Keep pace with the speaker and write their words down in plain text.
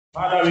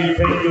Father, we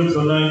thank you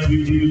tonight. We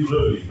give you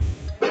glory.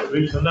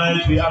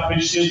 Tonight, we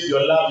appreciate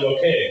your love, your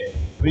care.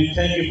 We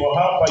thank you for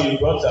how far you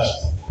brought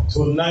us.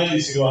 Tonight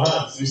is in your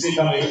hands. We say,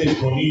 come and take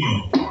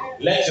dominion.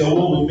 Let your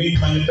will be made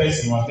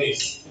manifest in our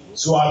midst.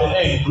 So at the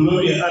end,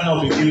 glory and honor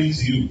will be given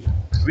to you.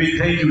 We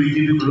thank you. We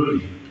give you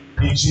glory.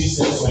 In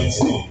Jesus'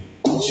 mighty name.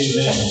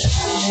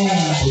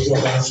 Amen. Put your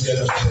hands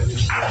together.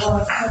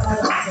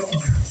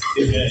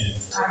 Amen.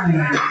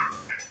 Amen.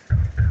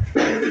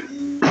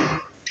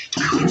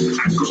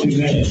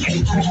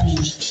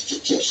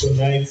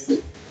 Tonight,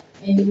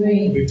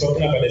 we're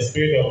talking about the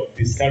spirit of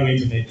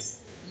discouragement.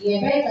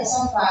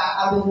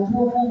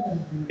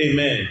 Amen.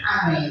 Amen.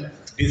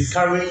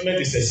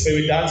 Discouragement is a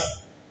spirit that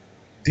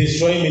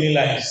destroys many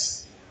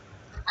lives.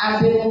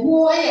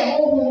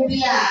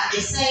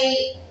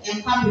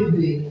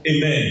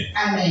 Amen.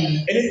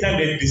 Amen. Anytime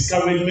there's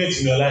discouragement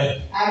in your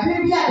life, you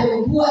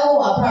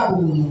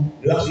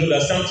have to know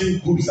that something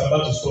good is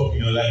about to stop in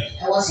your life.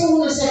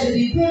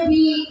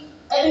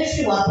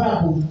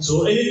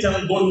 So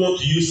anytime God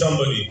wants to use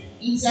somebody,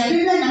 he tell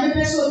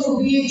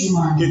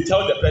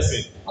the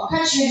person,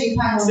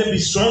 say be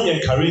strong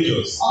and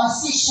courageous.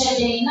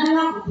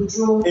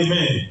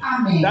 Amen.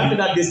 Amen. That means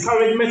that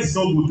discouragement is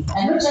not good.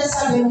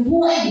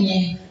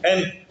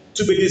 And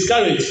to be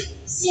discouraged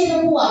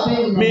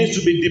means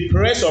to be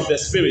depressed of the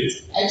spirit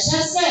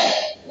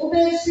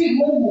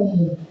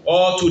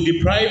or to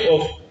deprive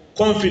of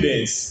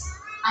confidence.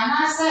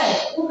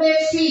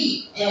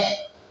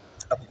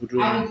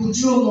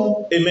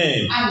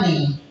 Amen.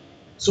 Amen.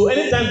 So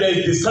anytime there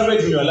is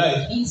discouragement in your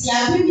life,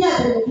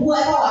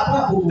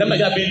 that might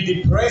have been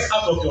depressed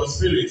out of your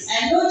spirit.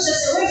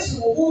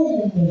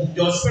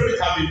 Your spirit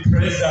has been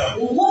pressed down.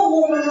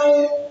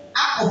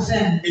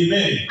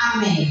 Amen.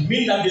 Amen.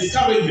 Mean that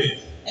discouragement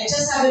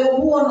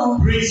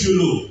brings you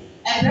low.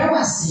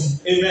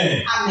 Amen.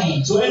 Amen.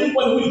 So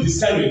anybody who is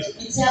discouraged,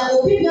 the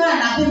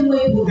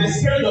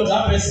spirit of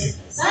that person,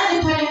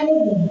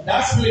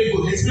 that spirit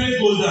goes, his spirit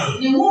goes down.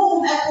 And the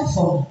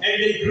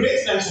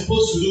grace that you're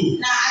supposed to do,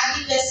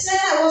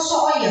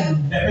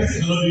 the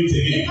person cannot do it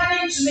again.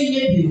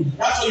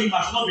 That's why you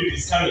must not be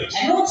discouraged.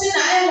 Anytime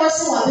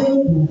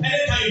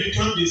you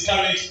become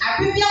discouraged,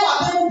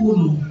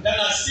 then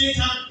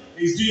Satan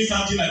is doing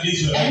something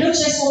against your life.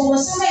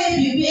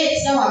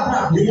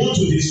 You want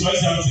to destroy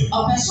something.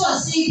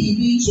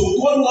 So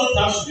God wants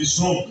us to be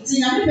strong.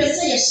 He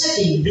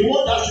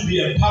wants us to be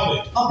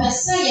empowered.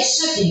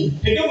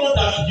 He don't want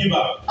us to give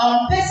up.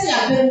 Many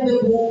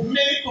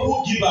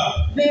people give up.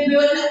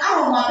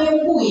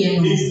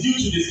 It's due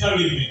to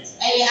discouragement.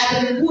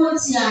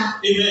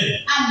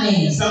 Amen.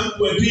 Amen. Some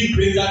were doing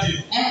greater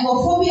things.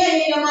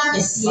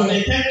 But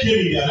the time came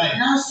in their life.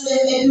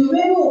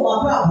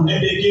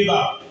 And they gave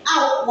up.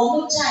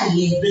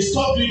 They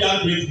stopped doing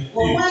that great thing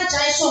because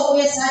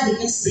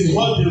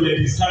they were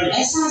discouraged.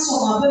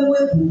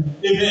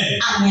 Amen.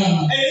 Amen.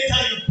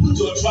 Anytime you put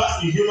your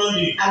trust in human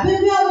beings,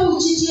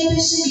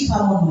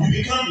 you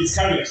become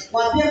discouraged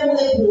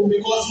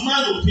because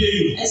man will pay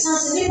you. You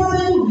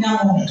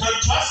can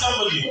trust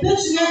somebody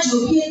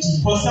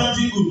for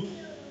something good.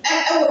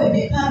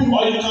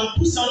 Or you can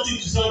put something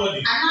to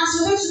somebody that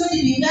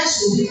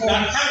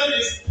handle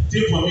this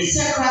thing for me. The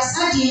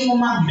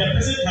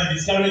person can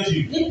discourage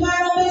you. And when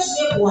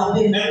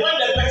the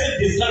person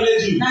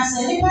discourages you,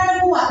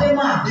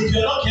 if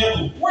you're not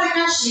careful, you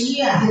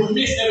will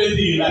miss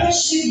everything in life.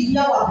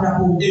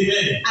 Amen.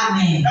 Amen.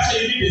 That's why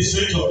you need the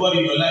strength of God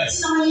in your life.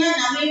 That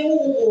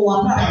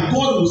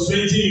God will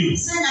strengthen you.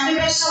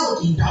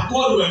 That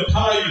God will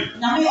empower you.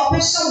 That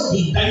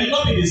you will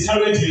not be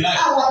discouraged in life.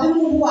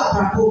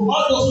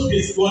 All those who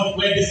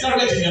were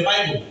discouraged in the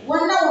Bible,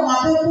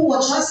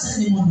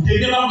 they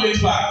never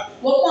went back.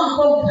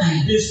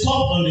 They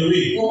stopped on the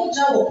way.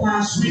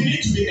 We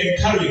need to be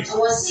encouraged.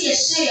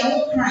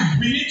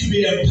 We need to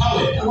be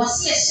empowered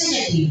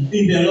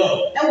in the Lord.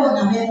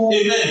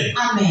 Amen.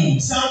 Amen.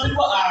 Some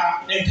people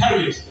are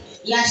encouraged,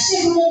 but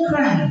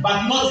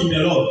not in the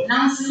Lord. They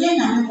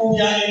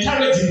are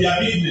encouraged in their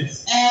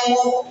business. So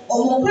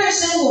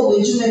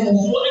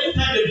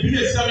anytime the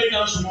business is coming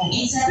down small, and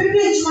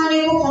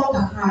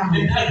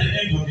that's the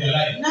end of their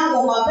life.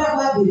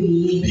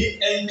 Be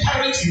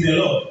encouraged in the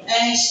Lord.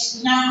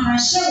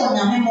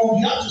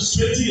 You have to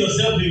strengthen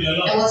yourself in the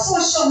Lord.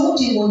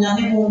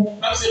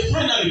 I say,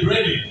 finally,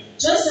 brethren,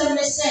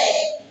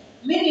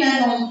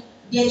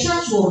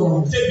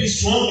 say be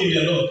strong in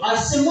the Lord.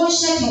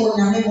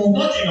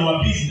 Not in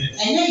our business.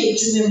 Not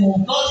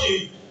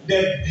in the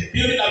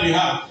building that we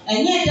have. But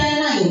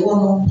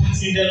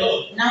in the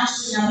Lord.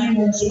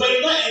 So when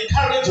you not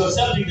encourage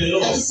yourself in the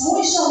Lord,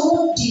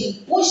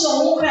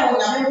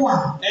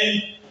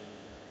 and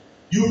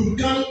you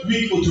become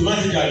weak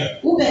automatically,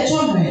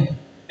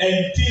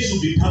 and things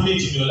will be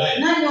damaged in your life.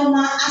 In the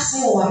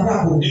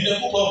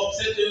book of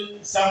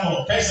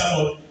Samuel, First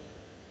Samuel,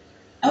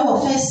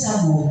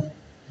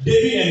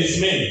 David and his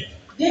men,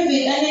 they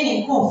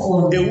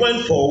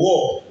went for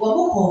war.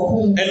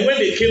 And when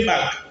they came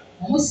back,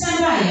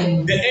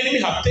 The enemy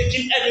have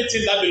taken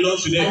everything that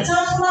belongs to them.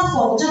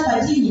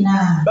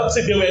 Bible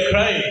said they were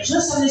crying.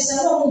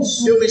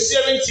 They were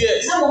sharing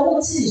tears.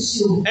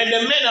 And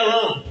the men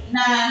around,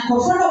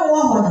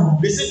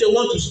 they said they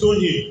want to stone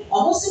him.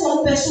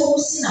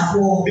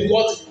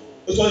 Because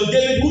it was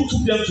David who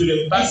took them to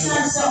the battle.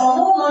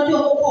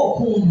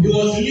 He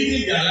was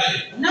leading their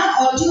life.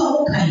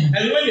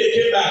 And when they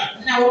came back,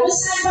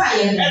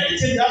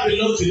 everything that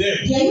belonged to them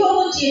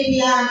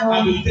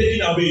had been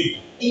taken away.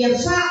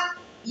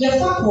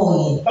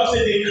 Bible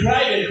said they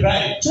cried and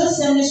cried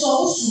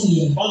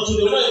until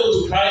they were not able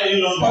to cry any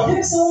longer.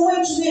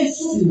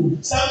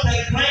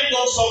 Sometimes crying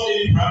don't solve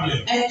any problem.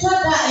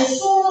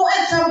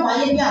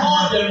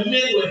 All the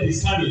men were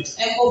discouraged.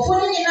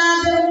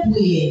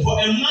 For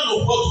a man of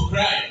God to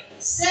cry,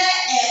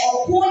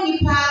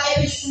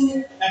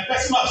 a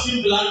person who has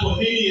seen blood for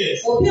many years,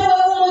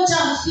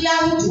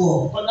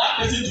 for that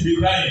person to be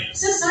crying,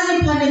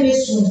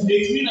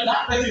 it means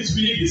that person is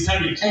really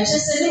discouraged.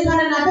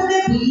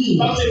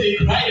 Bible said they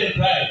cried and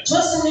cried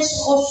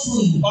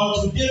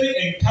until David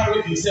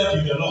encouraged himself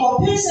in the Lord.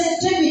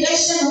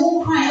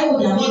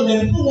 Because the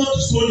people want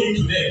to stone him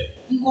to death.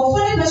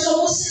 So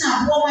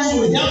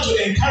he had to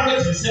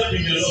encourage himself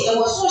in the Lord.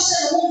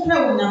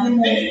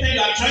 Anything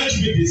you are trying to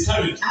be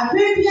discouraged,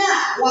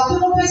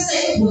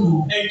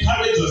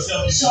 encourage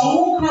yourself in the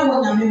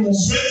Lord.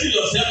 Strengthen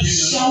yourself in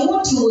the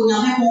Lord.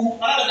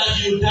 Rather than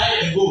you die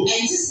and go.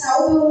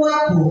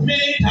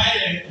 Many died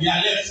and they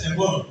are left and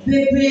gone.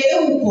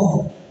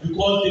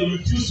 Because they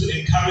refuse to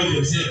encourage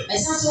themselves.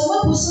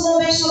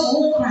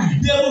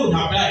 They would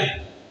have died.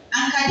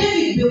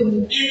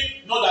 If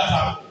not that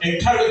have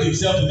encouraged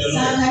himself in the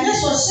Lord.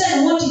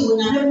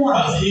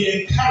 But he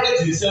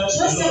encouraged himself in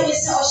the Lord.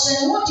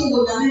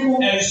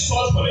 And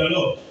sought for the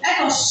Lord.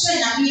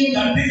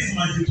 That this is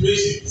my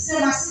situation.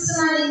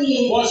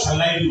 What shall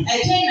I do?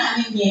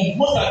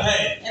 Most of the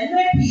time,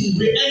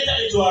 we enter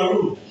into a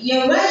room.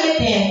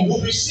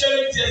 We'll be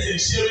sharing tears and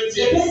sharing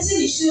tears.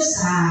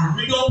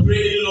 We don't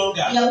pray any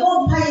longer.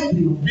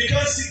 We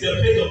can't seek the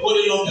faith of God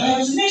any longer.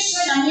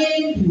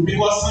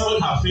 Because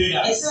someone has failed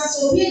us.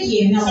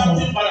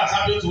 Something bad has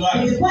happened to us.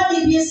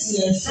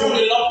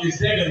 Somebody love is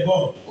dead and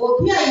gone.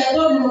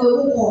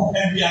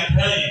 And we are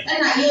crying.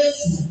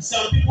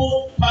 Some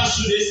people pass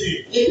through this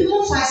thing.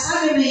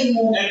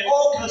 And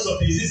all kinds of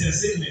disease and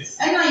sickness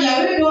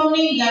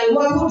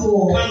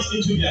comes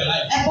into their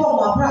life.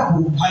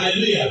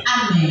 Hallelujah.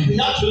 Amen. We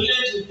have to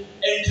learn to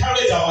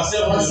encourage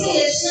ourselves.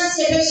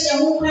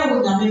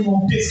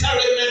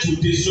 Discouragement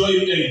will destroy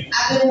you.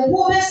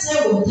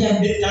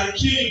 It can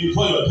kill you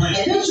before your time.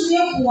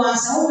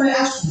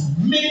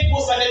 Many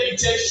people started in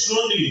church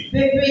strongly.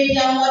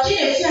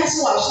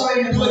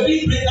 They were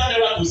doing greater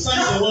miracles,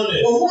 signs and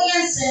wonders.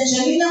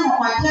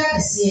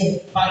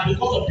 But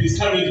because of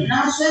discouragement,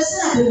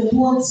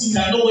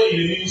 they are nowhere in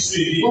the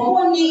ministry again.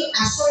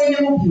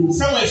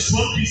 Some were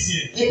strong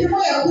Christians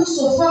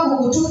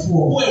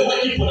who were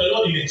working for the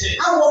Lord in the church.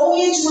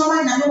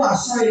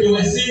 They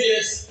were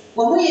singers,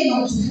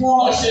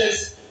 ushers,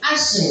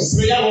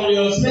 prayer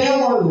warriors,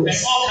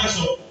 and all kinds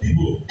of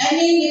people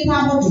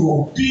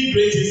doing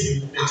great things in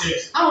the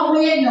church.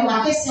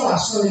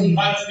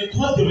 But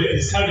because they were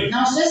discouraged,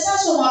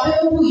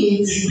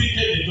 they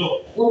quitted the job.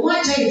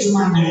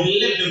 They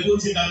left the good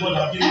thing that God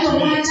had given to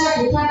them.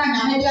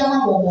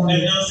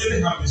 And now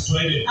Satan has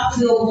destroyed them.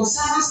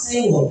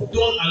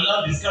 Don't allow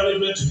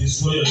discouragement to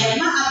destroy your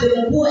life.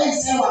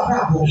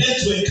 Learn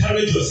to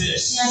encourage yourself.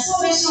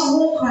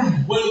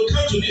 When you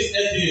come to this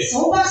earth here,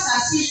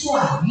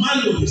 man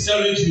will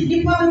discourage you.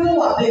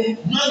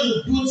 Man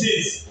will do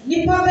things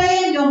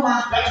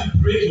that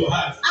will break your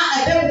heart.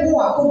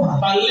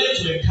 But learn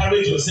to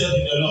encourage yourself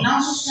in the Lord.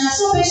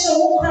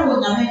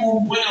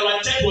 When our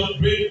church was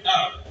breaking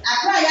up,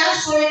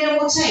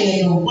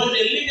 when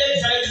the leader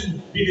decided to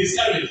be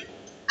discouraged,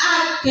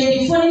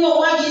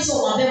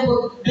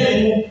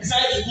 they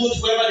decided to go to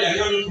wherever they are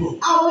coming from.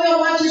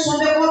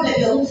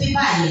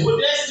 Would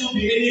there still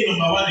be any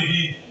number one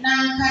again?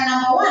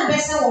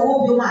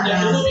 There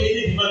will not be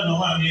any divine number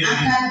one again.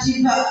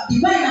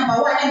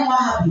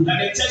 And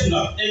the church will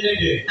have ended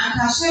there.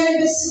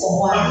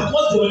 But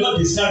because they were not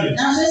discouraged,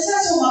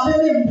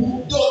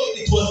 though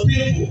it was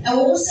painful,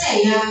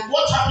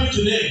 what happened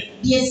to them?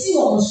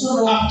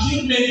 Have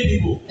killed many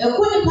people.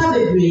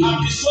 Have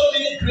destroyed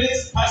many great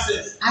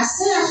pastors.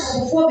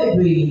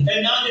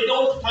 And now they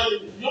don't find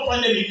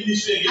them in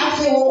ministry again.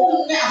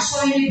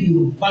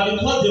 But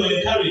because they were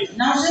encouraged,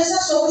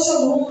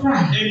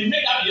 and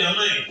made up their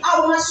mind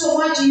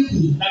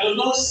that they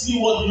don't see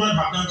what man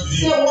have done to them.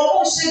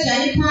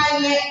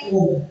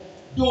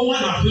 Though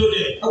man have failed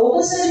them,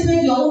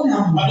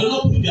 but they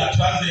don't put their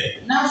trust there.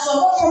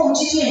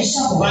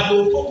 But they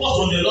will focus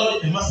on the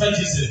Lord and Master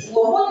Jesus.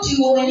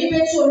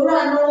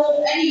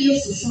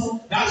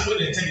 That's where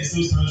the church is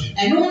still standing.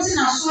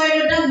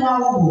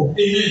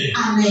 Amen.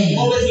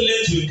 Always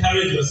learn to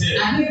encourage yourself.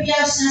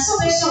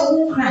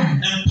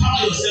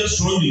 Empower yourself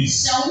strongly.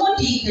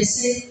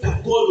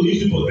 That God will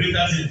use you for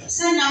greater things.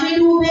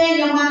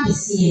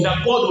 That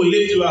God will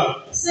lift you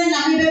up.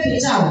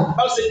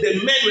 How say the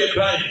men were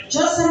crying.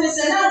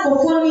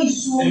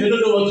 And they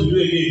don't know what to do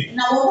again.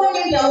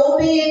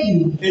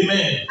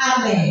 Amen.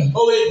 Amen.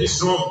 Always be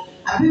strong.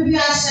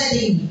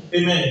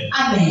 Amen.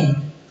 Amen.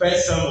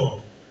 First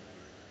Samuel.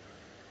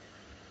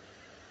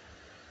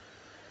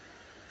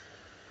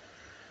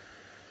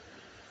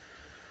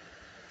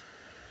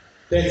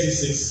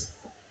 (36).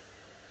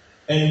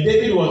 And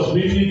David was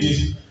greatly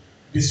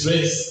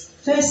distressed.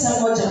 First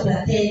Samuel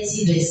chapter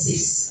 30 verse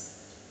 6.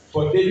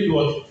 For David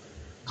was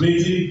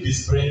greatly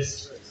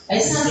distressed.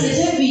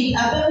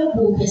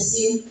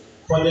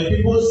 For the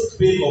people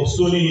spake of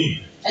stoning him.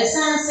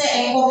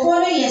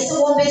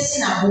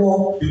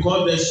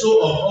 Because the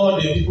soul of all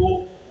the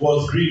people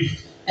was grieved.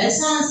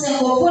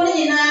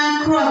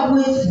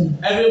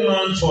 Every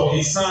man for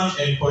his son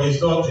and for his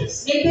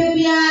daughters.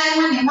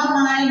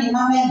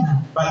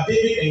 But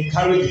David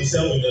encouraged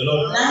himself in the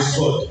Lord his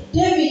God.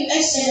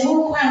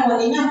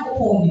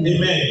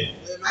 Amen.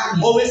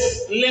 Always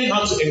learn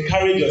how to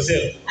encourage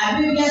yourself.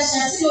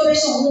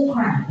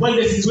 When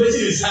the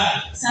situation is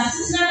hard,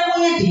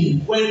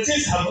 when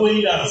things are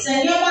going down,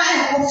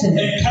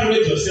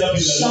 encourage yourself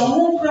in the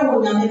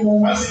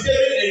Lord. As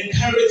David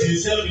encouraged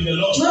himself in the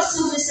Lord,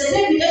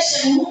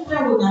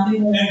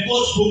 and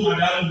God spoke at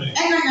that moment.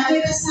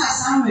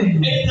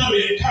 Anytime we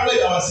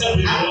encourage ourselves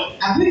in the Lord,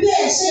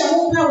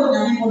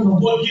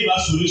 God give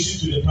us solution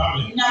to the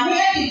problem.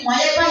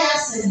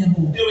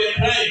 They were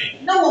crying,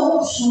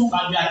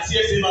 but their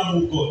tears never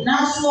moved God.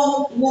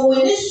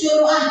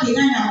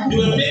 They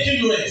were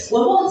making noise,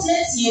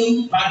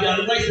 but their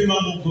noise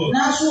never moved God.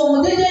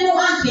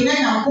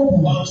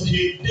 Until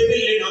David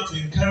learned how to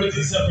encourage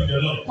himself in the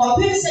Lord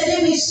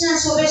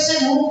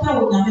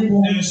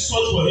and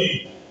sought for him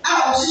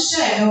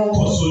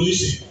for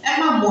solution.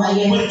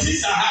 When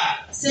things are hard,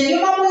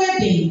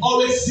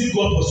 always seek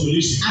God for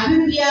solution.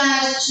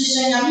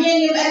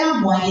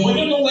 When you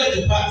don't know where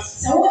to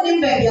pass,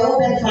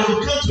 when you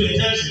come to a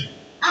junction,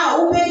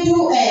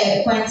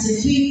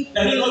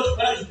 that is not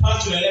trying to pass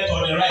to the left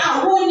or the right.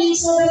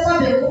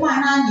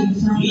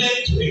 Learn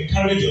to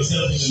encourage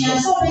yourself in the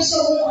Lord.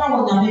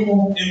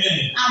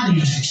 Amen.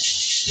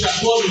 That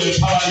God will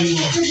empower you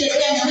more.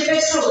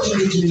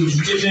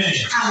 Amen.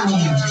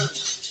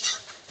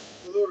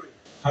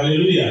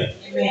 Hallelujah.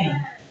 Amen.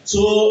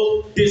 So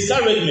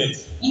discouragement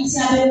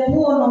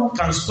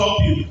can stop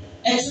you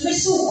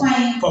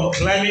from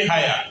climbing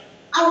higher.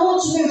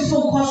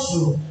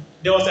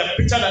 There was a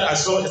picture that I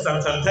saw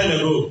some time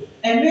ago.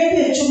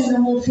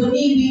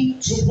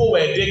 People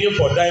were digging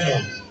for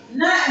diamonds.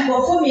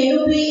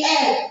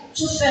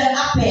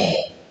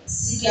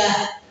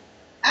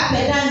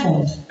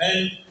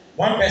 And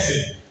one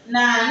person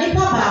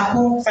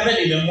started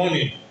in the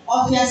morning.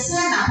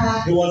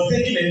 He was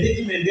digging and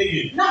digging and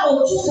digging.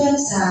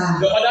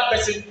 The other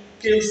person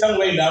came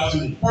somewhere in the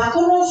afternoon.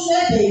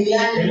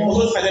 And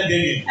also started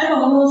digging.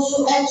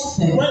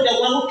 When the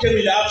one who came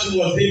in the afternoon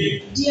was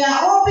digging,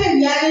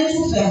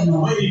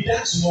 when he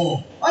dug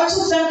more,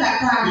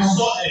 he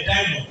saw a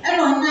diamond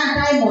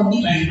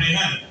like my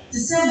hand.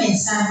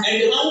 And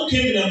the one who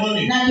came in the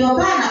morning,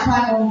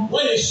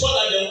 when he saw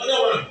that the other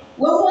one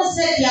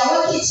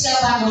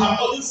had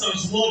gotten some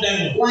small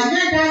diamond, he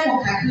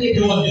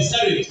was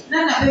discouraged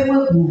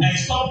and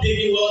stopped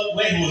digging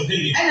where he was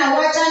digging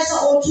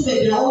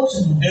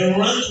and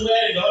ran to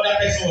where the other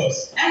person was.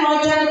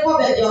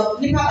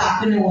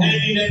 And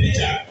in the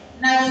picture,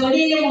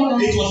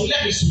 it was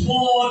like a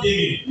small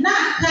digging.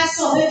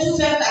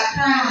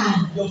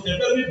 There was a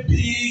very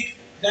big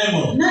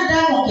diamond.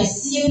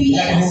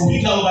 Like a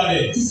speaker over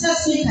there.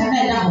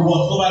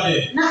 Was over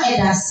there.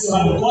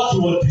 But because he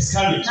was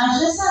discouraged,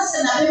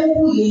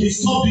 he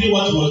stopped doing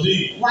what he was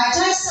doing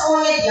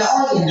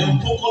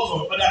and focused on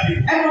other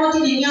people.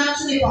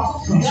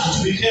 You have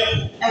to be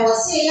careful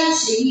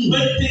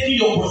when taking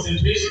your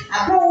concentration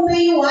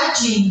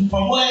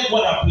from where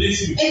God has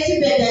placed you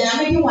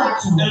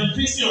and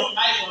fixing your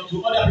eyes onto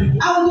other people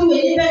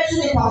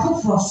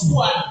who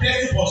are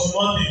destined for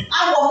something.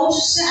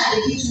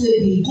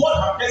 God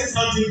has destined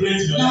something great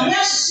in your life.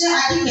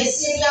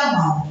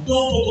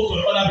 Don't focus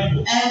on other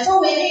people.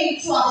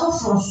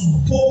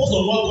 Focus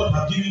on what God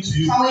has given to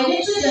you.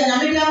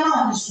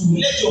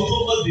 Let your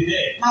focus be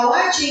there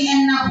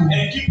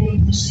and keep on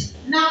pushing.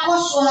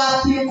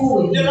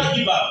 Never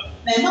give up.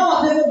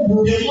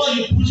 The more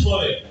you push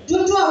for it,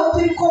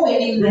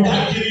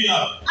 without giving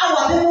up,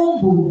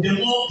 the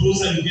more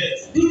closer you get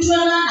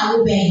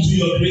to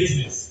your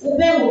greatness.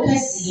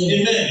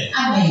 Amen.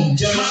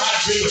 Jeremiah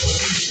had great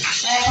opportunity,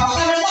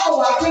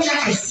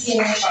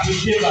 but he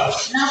gave up.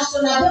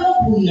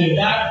 And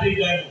that big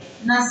diamond,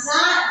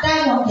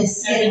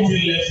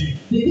 everything left him.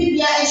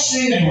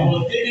 And he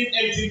was taking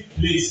empty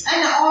place.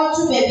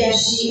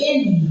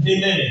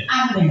 Amen.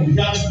 We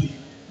have to be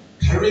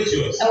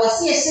courageous.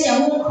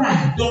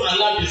 Don't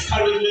allow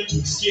discouragement to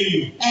scare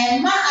you.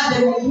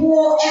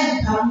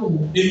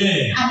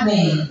 Amen.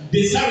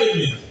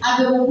 Discouragement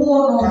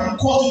can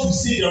cause you to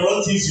say the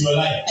wrong things in your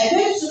life.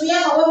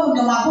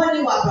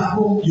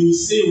 You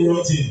say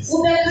wrong things.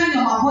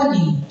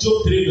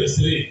 Job 3 verse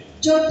 3.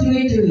 Job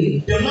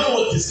 3:3. The man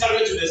was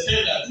discouraged to the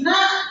extent that Na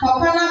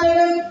papa na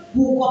bebe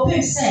bu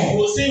kopim say. he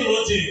was saying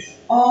wrong things.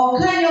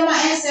 Ọ̀kan yóò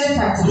máa ẹsẹ̀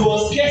fàtà. He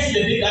was cursing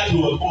the day that he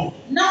was born.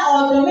 Na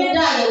ọ̀dọ̀ mi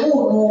dá yẹ̀wò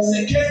nù. He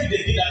said, curse the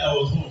day that I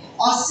was born.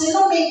 Ọ̀sìn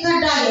ló mi ká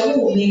dá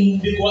yẹ̀wò mi.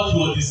 Because he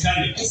was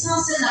discouraged. Ẹ̀sán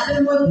sí na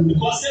bẹ́ẹ̀ wẹ̀ bù.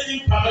 Because certain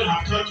problems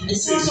have come to his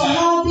Ẹ̀sán life. sọ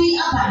wọ́n bí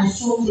abànìṣó.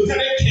 So he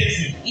started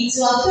cursing. Ìtì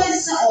ọ̀fẹ́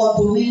sẹ́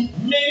ọ̀dọ̀ mi.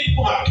 Many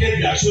people have cursed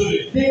their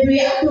children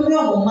Bèbèrè àdómi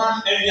ọ̀mọ̀má.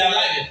 and their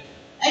life.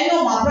 Ẹni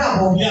ọ̀mọ̀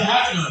àbúràbọ̀. Their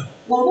husband,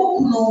 Wọ́n mú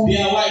kùnú.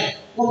 their wife,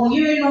 Wọ́n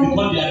yírí nù.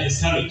 because they are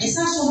discouraged.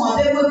 Ẹ̀sán sọ wọ́n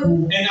abẹ́ wẹ̀ bù.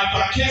 And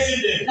after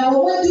cursing them, Na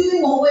wọ́n wẹ́ dúró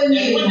wọ́n wẹ́ and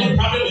wíyẹn when nù. the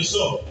problem is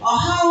solved,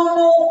 Ọ̀há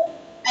ọ̀nù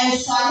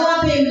ẹ̀sọ́ àdó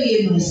abẹ́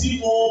wíyẹn nù. you see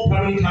more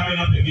problems coming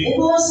up again.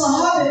 Òbí wọn sọ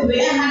ọ̀há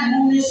bèbèrè ẹ̀ hàn ní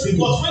mú ní sùn.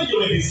 Because when they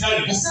were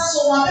discouraged, Ẹ̀sán sọ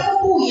wọ́n abẹ́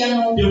kúkú yẹn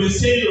nù. they were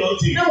saying wrong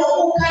things. Na wọ́n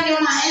mú ká ní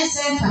ọmọ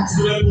ẹsẹ̀ fàtà.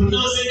 They were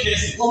pronouncing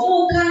curses. Wọ́n mú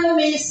ká ní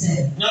ọmọ ẹsẹ̀.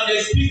 Now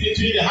there's peace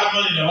between the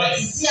husband and the wife.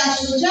 Ti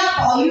àṣùjá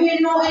ọ̀yẹ́rẹ́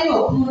náà ẹni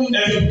òkun ní.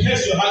 And you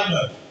curse your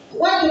husband,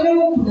 Wọ́n dùn mí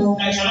kùnú.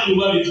 I shall not be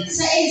well with you.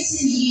 Sẹ́ èsì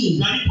yìí.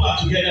 Now people are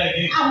together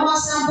again. Àwọn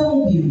sábọ̀ ń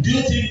bì. Do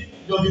you think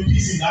there'll be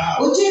peace in that house?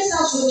 Ojú ìsà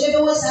àṣùjá bí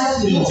wọ́n sá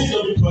fi Do you hàn. think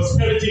there'll be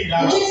prosperity in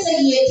that Ojú house? ìsà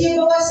yìí èké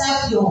bí wọ́n sá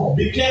fi hàn.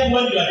 Be careful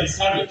when you are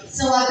discouraged.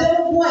 Sẹ wà bẹ́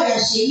kú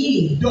àyàṣe yìí.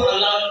 Don't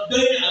even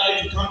allow it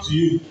to come to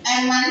you.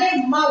 Ẹ̀mà ní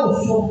mma wò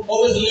so.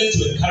 Always learn to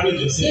encourage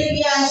yourself.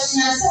 Ebi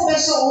àṣìyànsẹ́ wọ́n bẹ́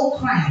ṣe òun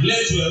kran.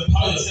 Learn to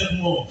empower yourself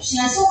more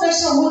Ṣìyànsẹ́ wọ́n bẹ́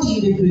ṣe òun di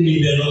bebree.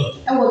 in the Lord.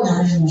 Ẹ wọ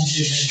nyàmé mu.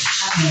 Amen.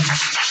 Amen.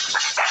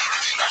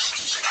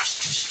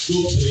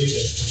 Job 3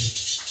 verse 3.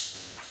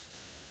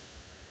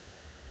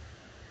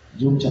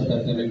 Job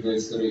chapter 3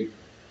 verse 3.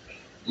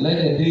 Let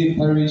the day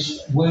perish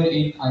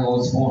wherein I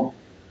was born,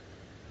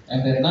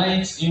 and the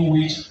night in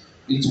which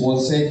it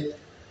was said,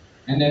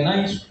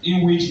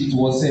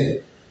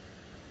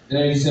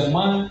 there is a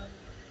man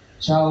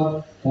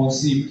child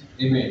conceived.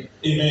 Amen.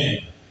 Amen.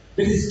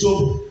 This is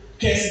Job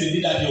cursing the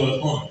day that he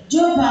was born.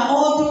 Jọba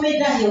ọdún mi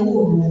dá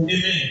yẹ̀wò nù.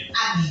 Amen.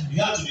 Amen.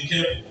 You have to be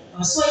careful.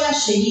 Ọ̀sọ́ yà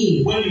ṣe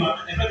yìí. When you are,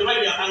 in fact, when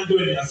you are angry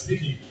when you are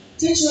speaking,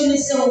 Títí ní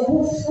sẹ́ òkú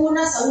fún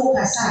náà sẹ́wọ́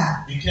kàsá.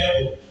 be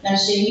careful. Yà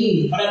ṣe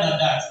yìí. Other than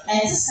that,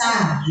 Ẹ̀ ti sá.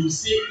 you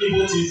say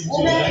evil things into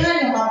Wọ́n your bẹ́ life ká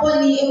ní ọmọ abọ́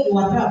ní ewu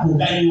àbúràbò.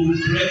 that you will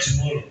regret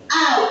tomorrow.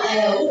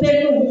 Wọ́n bẹ́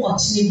ní òun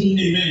ọ̀kyìn bí.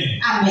 Amen.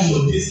 Amen. So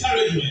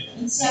discouragement,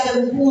 Nti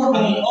abẹ́bùkún ọ̀nà.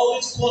 and it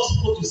always cause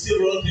people to say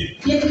wrong things.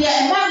 Bíbí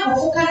ẹ̀ máa ń kọ̀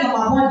fún ká ní ọmọ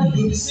abọ́ ní.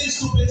 You will say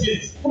stupid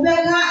things Wọ́n bẹ́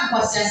ká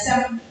nkwasi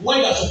asẹ́m. when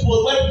you are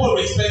supposed, when people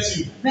respect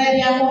you.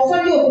 Bẹ̀ẹ̀ni àkọ́fọ́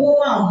ní òkú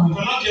ọmọ àwọn. If you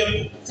are not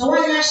careful, Sọ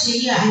wọ́n yà ṣe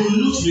yìí à. you will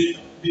lose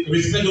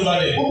respect over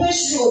them. Wọ́n bẹ́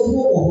ṣu òkú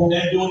wọ̀ hɔ. And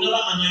they will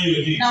never honor you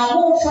again Na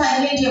wọ́n fa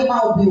ẹni díẹ̀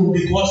máa òbí o.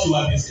 because you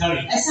are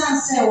discouraged, Ẹ̀sán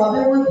sẹ́ wà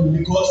bẹ́ wọ́n bì.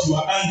 because you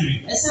are angry.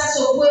 Ẹ̀sán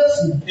sẹ́ òkú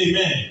èfù.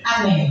 Amen.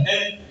 Amen.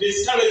 And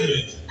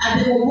discouragement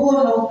Àbẹ̀wò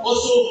ọ̀nà.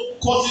 also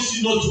causes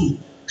you not to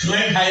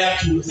climb higher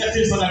to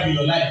certain standard in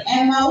your life.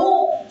 Ẹ̀ma wo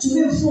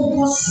tumi fún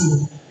nkọ́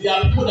sùn. There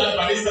are people that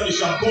by this time they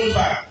should have gone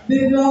far.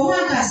 Bèbè ọ̀hún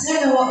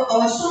àkàsẹ́ ẹ̀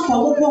ọ̀sán kọ̀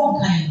wọ́pọ̀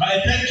nǹkan. By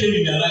the time came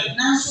in their life,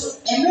 Nanso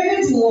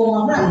ẹ̀mẹ́rẹ́ ju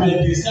wọn they àbúrò.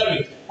 were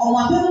discouraged Ọmọ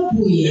abẹ́wò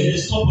bù and yẹ. they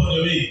stopped on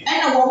the way.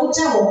 Ẹ̀na wọ́n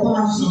já wọ̀ kọ́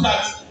náà Look so.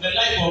 at the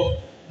life of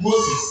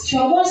Moses.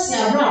 Ṣọ̀wọ́ sí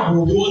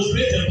àbúrò. He was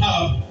great and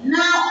powerful, Na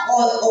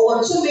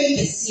ọ̀wọ̀ tó mi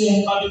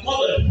kẹ̀síẹ̀. but because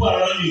of the people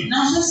around him,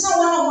 Nanso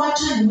sáwọn náà wọ́n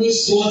atwa ní wọ́n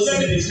he was ṣe.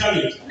 very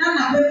discouraged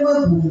Nana abẹ́wò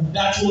bù.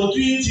 that he was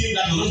doing things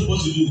that he was not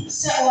supposed to do.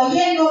 Sẹ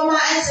ọ̀yẹ́ nneọma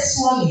ẹsẹ̀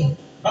sọ ọ̀yẹ́.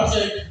 That's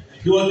why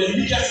he was the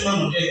meekest man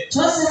on earth,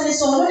 Tọ́sẹ̀ ní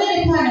sọ ọ̀rọ̀ ní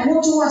nípa ni wọ́n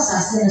tún wà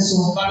sàṣẹ ní sọ.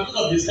 but because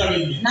of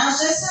discouragement,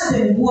 Nanso ẹsẹ̀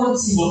àbẹ̀wò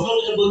ti. he was not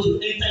able to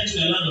enter into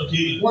the land of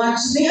Canaan. Wọ́n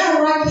àtúndì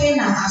àwòrán kẹ́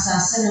na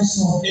àṣàṣẹ ní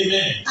sọ.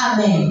 Amen.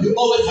 Amen. We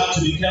always have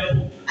to be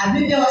careful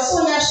Àbíbẹ̀ ọ̀sẹ̀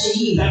ọ̀yẹ́ àṣẹ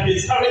yìí. that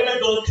discouragement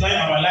don't climb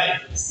our life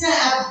Sẹ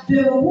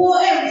àbẹ̀wò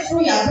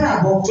ẹ̀fọ́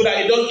yàrá bọ̀. so that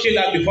it don't kill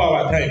us before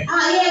our time.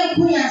 Ayé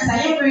nkú yànsá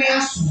yẹ mẹ́rin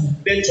asùn.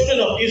 The children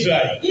of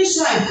Israel,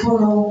 Israel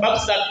fúnnu.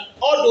 Bible that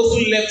all those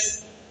who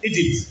left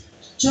Egypt,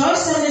 Jọ̀ọ́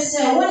sẹ́ni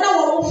sẹ́ wọ́n náà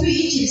wọ́n fi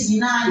Egypt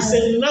nyinaa he yọ.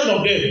 said none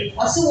of them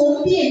Ọ̀sẹ̀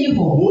wọ́n bí ẹni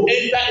bọ̀. will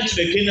enter into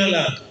the Canaan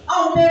land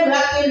Àwọn bẹ́ẹ̀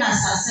rà kẹ́ na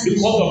àṣàṣẹ ní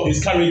because sọ. of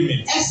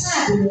discouragement. Ẹsẹ̀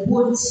àbẹ̀wò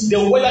ti. The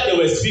word that they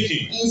were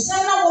speaking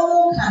Nsẹ́m náà wọ́n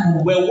mú kàn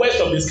nù. were words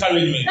of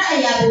discouragement. Náà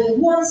ẹ̀yà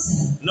àbẹ̀wò nsẹ̀.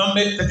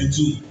 Numbers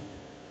 32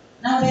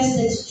 Now verse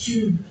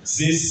 32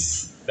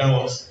 says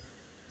downwards.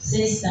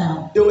 says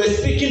down. They were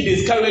speaking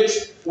discouraged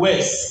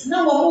words.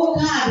 Náà wọ́n mú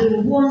ká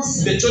àbẹ̀wò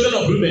nsẹ̀. The children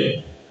of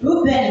Reuben,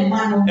 Rúbẹ̀n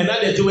mma nù. and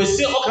that they were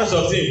saying all kinds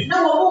of things.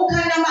 Náà wọ́n mú ká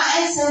nàmà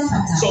ẹsẹ̀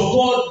mfàtà. So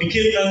God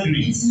became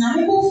angry, Nti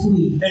nyàmé bó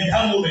fùyì. and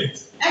that moment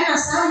Ẹ̀na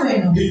sáà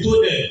mìíràn nù. he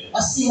told them,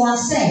 Ọ̀sìn wọn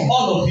sẹ̀.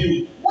 all of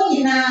you Wọ́n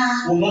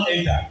nyinaa will not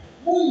enter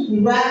mú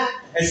nwura.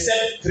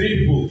 except 3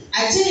 people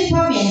Àgye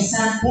nípa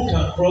mmiɛnsa. who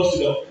can cross to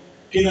the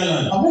Canaan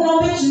land. Ọmọ náà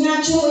bẹ́tùmí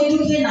atwo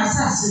edukẹ́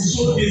n'asase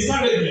So so.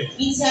 discouragement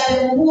Nti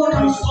àbẹ̀wò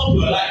can náà. stop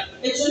your life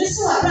Ètò ní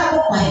sẹ́ wà bẹ́ẹ̀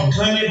àbọ̀kọ̀ ẹ̀.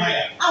 climbing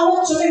higher. Àwọn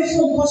tó ní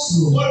fún nkọ́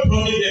sòrò. God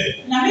promised them,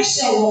 Nyàmé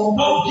hyɛ wọ́n I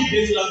bọ́. will give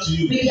this land to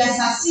you. Bèbí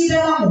asase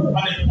bẹ́ẹ̀ wà mọ̀.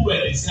 But the people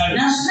were discouraged.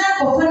 Nanso náà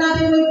kọ̀ọ̀fọ́ náà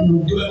bẹ́ẹ̀ wẹ̀ dùn.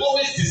 They were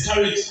always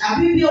discouraged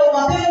Àbíbí ọwọ́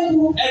abẹ́ ń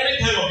kú. every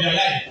time of their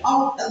life.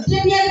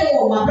 Débí ẹni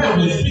wọ̀ wọ́n abẹ́ They wọ̀.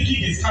 were speaking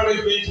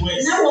discouragement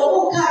words. Na wọ́n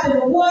mú ká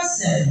àbẹ̀wò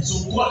ọ̀sẹ̀. So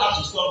God has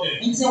to stop them.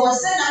 Nti wɔ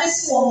sɛ na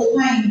mesi wɔn mo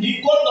kwan. If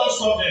God don't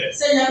stop them,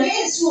 Sɛ na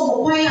mesi wɔn mo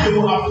kwan a. they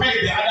will affect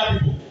the other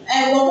people.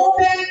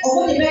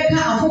 Wɔn de bɛka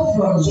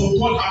afoforɔ no. So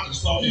God has to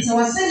stop them. Nti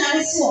wɔ sɛ na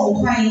mesi wɔn mo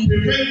kwan.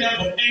 Prevent them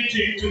from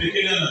entering into the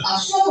Canaan land.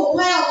 Aso mo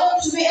kwan a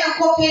wɔntumi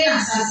akɔ Canaan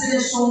asase no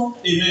so.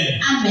 Amen.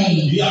 Amen.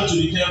 You have to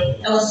be careful.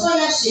 Ɛwɔ so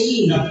yɛ ahyɛ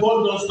yie. That God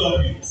don't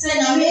stop you. Sɛ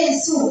na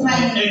mesi wɔn kwan.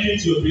 From entering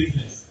into your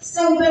greatness. Sɛ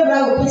wobɛwura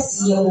wo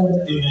kɛseɛ mu.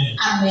 Amen.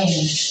 Amen.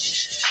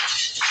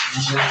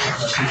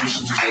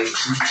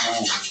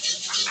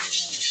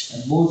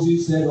 And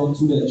Moses said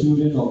unto the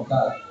children of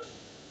Gad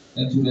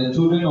and to the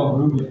children of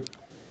Reuben,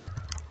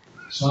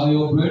 shall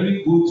your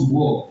brethren go to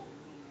war,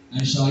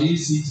 and shall ye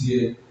sit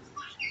here?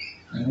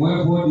 And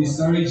wherefore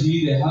discourage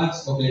ye the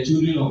hearts of the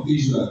children of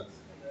Israel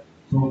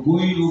from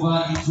going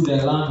over into the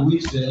land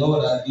which the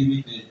Lord hath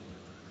given them?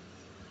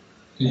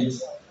 8.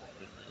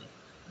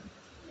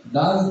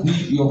 Thus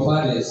did your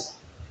fathers,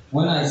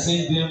 when I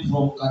sent them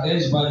from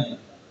Kadesh Barnea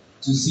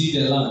to see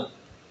the land.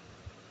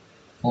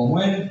 For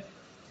when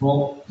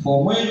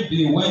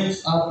they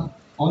went up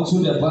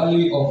unto the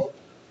valley of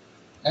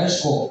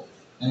Eshcol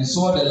and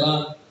saw the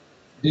land,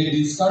 they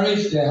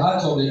discouraged the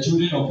hearts of the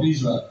children of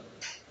Israel,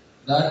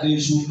 that they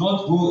should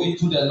not go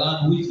into the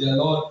land which the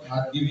Lord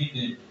had given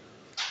them.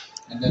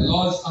 And the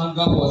Lord's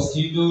anger was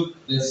kindled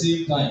the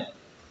same time,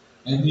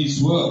 and his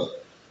word,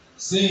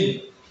 saying,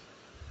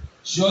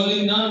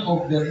 surely none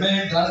of the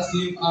men that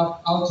came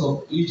up out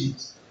of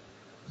Egypt,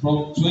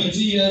 from 20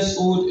 years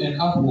old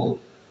and upward,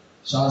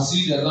 shall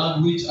see the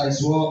land which I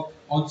swore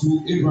unto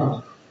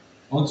Abraham,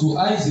 unto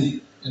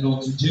Isaac, and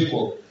unto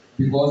Jacob,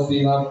 because they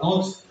have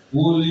not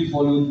wholly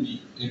followed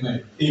me.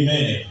 Amen.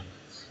 Amen.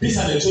 These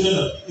are the children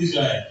of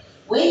Israel.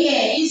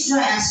 Weye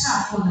Israel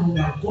asafo no.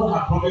 That God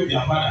had promised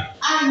their father.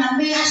 Ana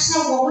me ahyɛ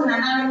wɔn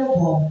nananom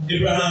bɔ.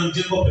 Abraham,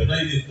 Jacob, and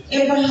Isaac.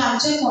 Abraham,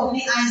 Jacob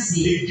ne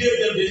Isaac. They gave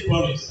them this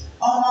promise.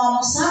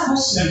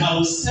 Then I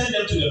will send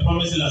them to the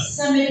promised land.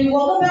 But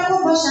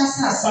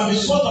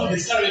because of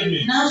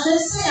discouragement, God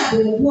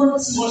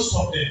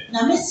stop them.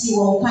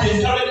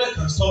 Discouragement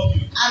can stop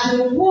you.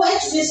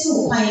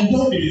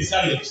 Don't be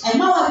discouraged.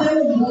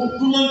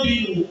 Human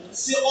beings will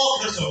say all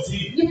kinds of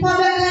things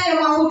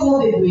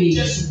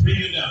just to bring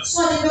you down.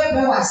 So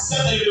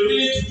that you're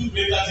willing to do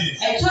greater things.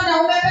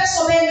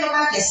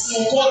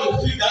 God will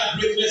feel that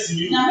greatness in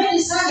you.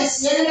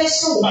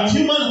 But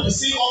humans will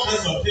say all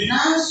kinds of things. And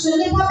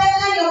if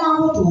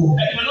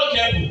you're not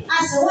careful, you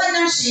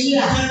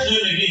can't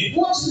learn again. You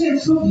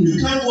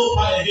can't go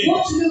far again. You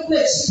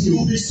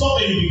will be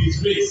stopped and you will be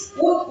disgraced.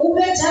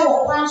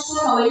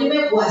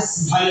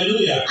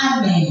 Hallelujah.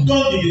 Amen.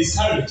 Don't be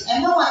discouraged. Say,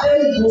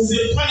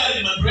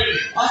 finally, my brethren,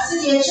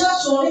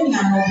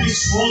 be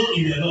strong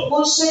in the Lord.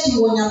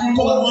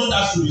 God wants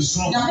us to be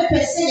strong. He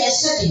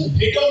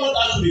don't want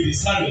us to be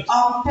discouraged. He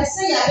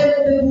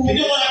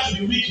don't want us to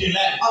be weak in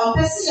life.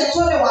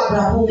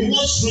 He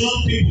wants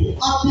strong people.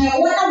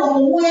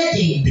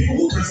 People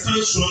who can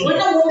stand strong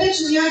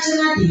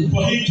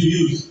for him to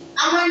use.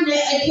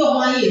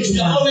 If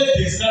you are always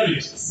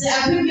discouraged,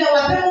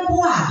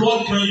 God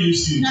can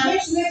use you.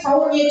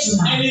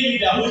 Any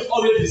leader who is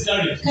always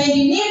discouraged, God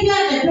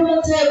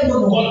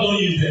don't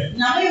use them.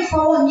 When you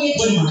come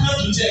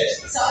to church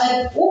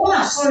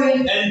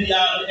and the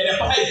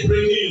fire is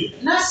breaking you,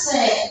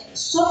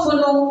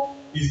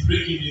 is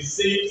breaking the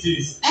same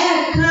things.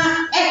 And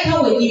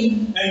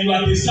you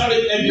are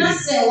discouraged every day.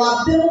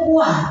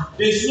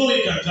 There's no way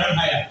you can climb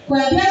higher. Some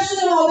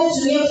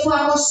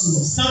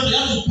you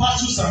have to pass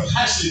through some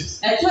hardships.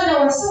 You have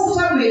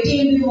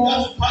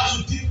to pass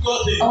through difficult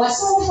things to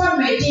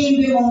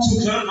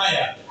climb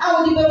higher.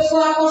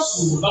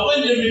 But when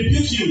they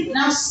rebuke you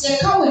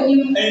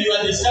and you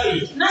are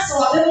discouraged, I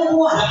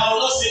will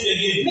not sing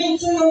again. I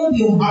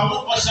will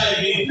not usher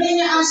again. I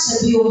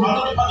will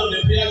not be part of the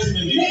prayer team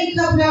again.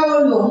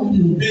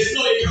 There's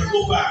no way you can go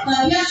back. You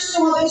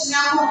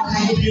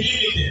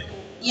believe in them.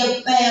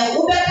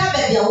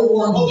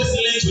 Always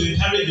learn to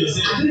encourage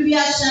yourself. And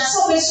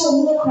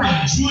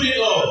through it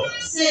all,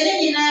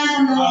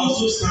 I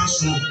also stand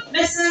strong.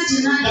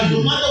 That no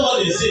matter what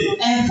they say, no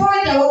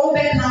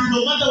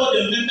matter what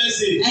the members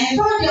say,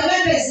 what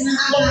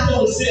people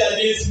will say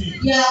against me,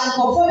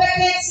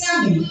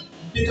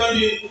 they can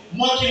be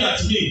mocking at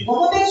me, but I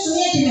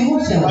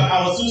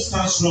will still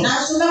stand strong and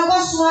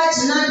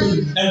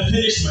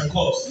finish my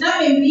course. I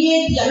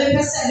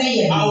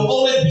will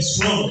always be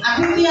strong. I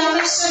will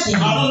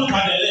not look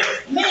at the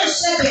left,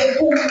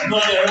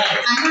 nor the right.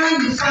 I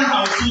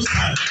will still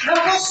stand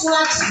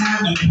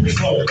and push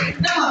forward.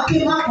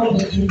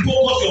 If you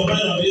focus your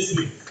mind on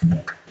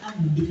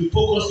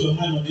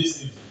this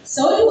thing,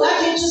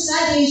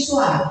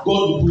 God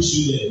will push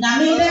you there.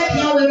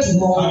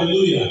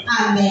 Hallelujah.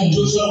 Amen.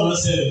 Joshua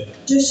 1:7.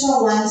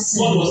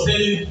 God was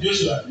telling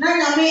Joshua,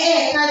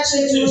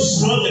 stay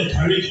strong and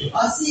courageous.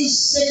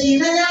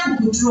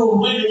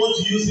 When you want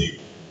to use him,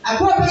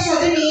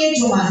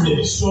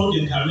 be strong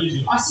and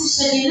courageous.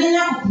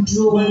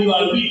 When you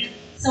are weak,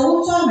 Sɛ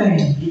wotɔ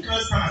mmɛn. You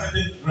can't stand a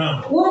certain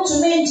ground.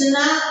 Wontumi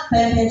ngyina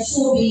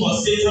pɛmpɛnsuo bi.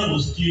 Because Satan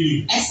will kill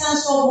you. Ɛsan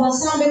so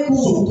ɔbɔnsam bɛkum.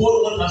 So God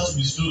wants us to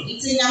be strong.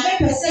 Nti nyame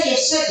pɛ sɛ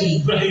yɛhyɛ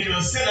den. But He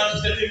can send us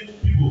to certain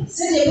people.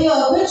 Sɛdeɛ bi a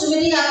ɔbɛtumi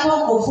de akɔ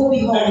nkurɔfoɔ bi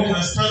hɔ. That we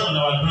can stand on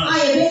our ground. A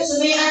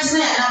yɛbɛtumi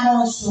agyina yɛn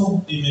anammɔn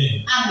so.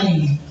 Amen.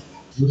 Amen.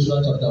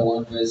 Joshua chapter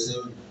 1 verse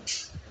 7.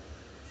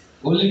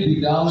 Only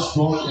be thou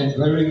strong and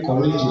very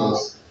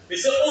courageous. He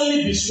said,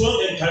 only be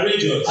strong and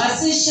courageous.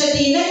 Ɔsi hyɛ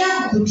den na yɛ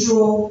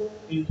akokoduro.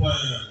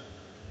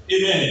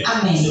 Amen. Amen.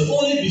 He said,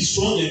 only be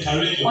strong and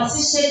courageous.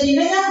 Ɔsi hyɛ den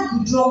na yɛ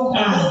akokoduro And don't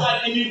nkwa.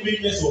 have any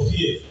weakness or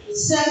fear.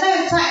 Sɛ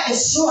mɛmfa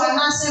esuro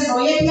anaasɛ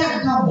nɔyɛ bi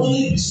anka ho.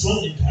 Only be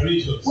strong and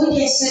courageous. Wode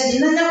hyɛ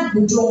den na yɛ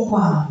akokoduro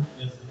nkwa.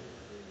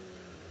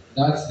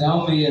 That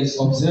thou mayest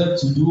observe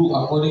to do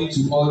according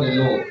to all the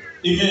law.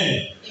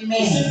 Amen. He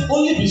Amen. said,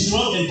 only be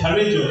strong and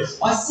courageous.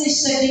 Ɔsi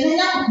hyɛ den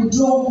na yɛ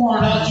akokoduro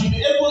nkwa. That you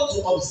be able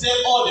to observe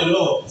all the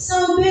law.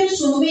 Sɛ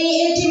wobɛtumi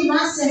edi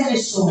m'asɛm ne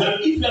so. That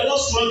if you are not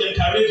strong and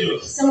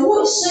courageous, Sɛ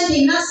wohyɛ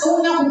den na sɛ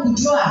wonya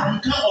akokoduro a.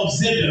 you can't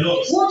observe the law.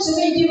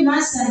 Wontumi di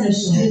m'asɛm ne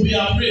so. You will be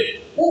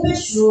afraid.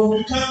 Wobɛsuro.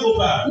 You can't go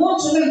back.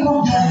 Wontumi nkɔ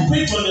You mpa. will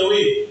quit on the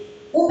way.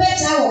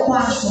 Wobɛgyae wɔ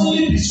kwan So so.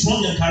 only be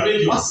strong and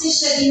courageous. Ɔsi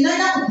hyɛ den na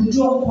yɛ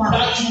akokoduro nkwa.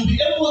 That you will be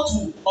able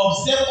to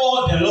observe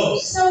all the laws.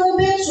 Sɛ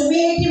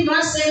wobɛtumi di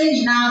m'asɛm ne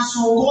nyinaa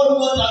so. God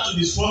wants us to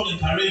be strong and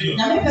courageous.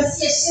 Nyame pɛ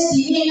sɛ yɛhyɛ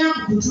den na yɛnya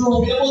To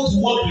akokoduro. be able to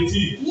walk with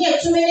Him. Ne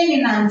yɛtumi ne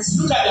ne nante.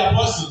 Look at the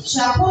apostles.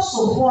 Hwɛ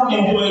apɔstolfoɔ If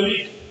they no. were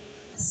weak,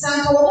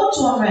 Sanka wɔn to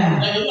ɔmmerɛ a.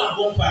 and they would not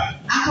gone back.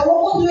 Anka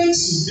wɔn do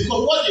akyi.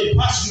 Because what they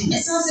passed through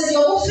Ɛsan sɛ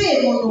deɛ wɔn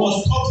fee mu no.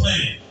 was tough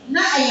time. Na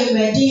ɛyɛ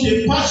mmerɛden.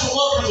 They passed through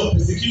all kinds of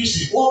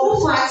persecution.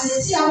 Wɔn fa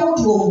atete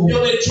ahodoɔ They mu.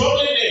 were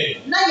troubling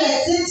them. Na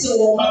yɛtete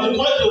wɔn But mu.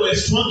 because they were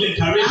strong and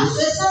courageous,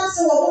 Nanso ɛsan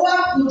sɛ wɔn wɔ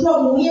akokoduro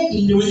a wɔn yɛ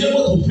den. they were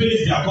able to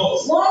finish their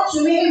course. Wɔn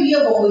tumi awie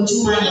wɔn They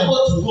adwuma were no.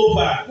 able to go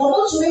back.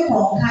 Wɔn tumi kɔ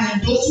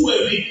nkan. Those who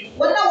were weak,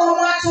 Wɔn a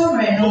wɔn ato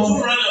mmerɛ no. those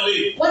who ran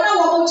away, Wɔn a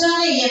wɔn gya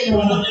ne yɛ they no.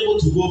 were not able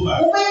to go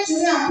back.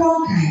 Wɔbɛtumi akɔ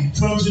nkan.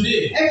 From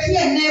today, Efi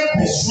ɛnɛ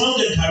be kɔ. strong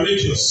and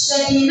courageous.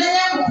 Hyɛ den na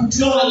yɛ akokoduro.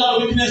 Don't allow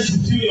weakness to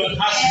fill your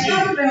heart Ɛna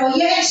again. mmerɛ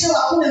ɔyɛ ɛhyɛ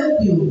w'akoma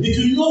mu bio. If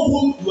you know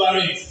who you are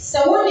in,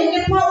 Sɛ wo ne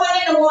nipa wɔ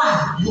ne ne wɔ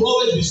a. you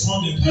always be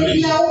strong and Ebi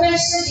courageous. a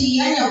wobɛhyɛ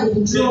den anya The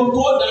akokoduro.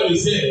 God that we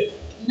serve,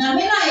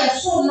 Nyame no a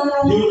yɛsom no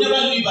He no. will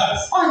never leave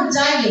us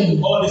Ɔngya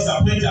yɛn. or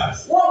disappoint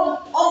us.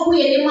 Ɔgu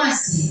yɛn anim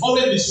ase.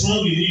 Always be strong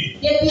in Him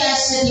Ebi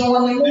ahyɛ den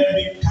wɔ ne mu. and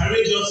be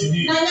courageous in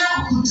Him. Na nya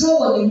akokoduro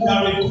wɔ ne mu.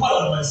 That with God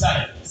on my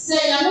side, Sɛ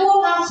Nyame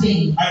wɔ ma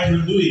afei. I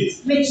can do it.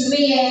 Metumi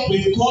yɛ.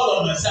 With God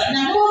on my side,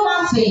 Nyame wɔ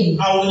ma afei.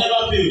 I will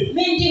never fail.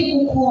 Mendi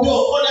nkukuo.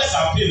 No, others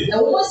have failed.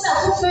 Ɛwɔ mu sɛ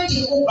afoforɔ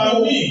di But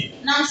nkukuo. me,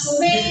 Nanso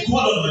me. with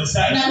God on my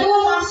side, Nyame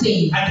wɔ ma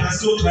afei. I can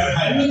still climb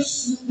higher.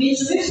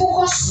 Metumi fo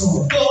kɔ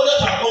soro. No,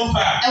 others have gone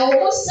far. Ɛwɔ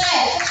mu sɛ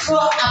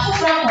afoforɔ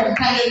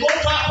akɔnkan. They go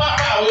far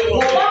away from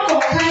Wɔn me.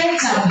 akɔnkan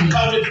ntami.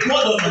 But with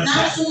God on my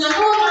side, Nanso Nyame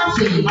wɔ ma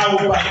afei. I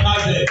will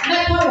bypass them.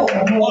 Mɛpa wɔ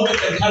wɔn ho. Always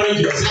encourage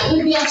yourself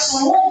Abibi ahyɛ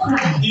wɔn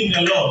kran. in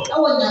the Lord,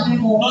 Ɛwɔ Nyame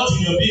ho. not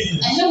in your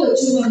business, Ɛnyɛ wɔ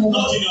edwuma mu.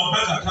 not in your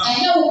bank account.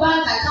 Ɛnyɛ wɔ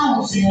bank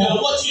account If you mu. are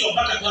watching your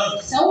bank account,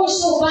 Sɛ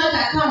wohyɛ wɔ bank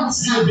account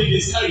you will na be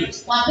discouraged.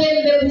 wabɛn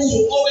bɛbu. So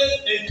always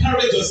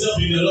encourage yourself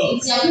in the Lord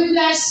Nti abibi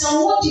ahyɛ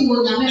wɔn di wɔ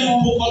Nyame and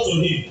ho. focus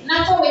on Him,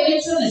 N'afɔ wɔ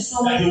ani to ne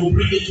so. that He will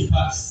bring it to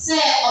pass. Sɛ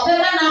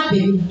ɔbɛma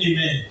n'abɛm.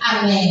 Amen.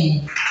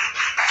 Amen.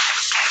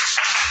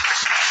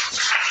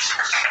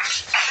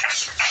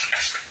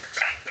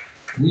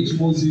 Which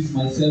Moses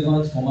my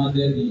servant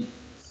commanded thee.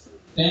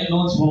 Turn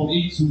not from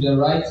it to the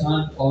right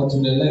hand or to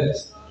the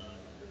left,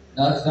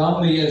 that thou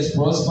mayest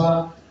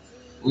prosper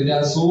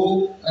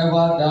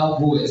whithersoever thou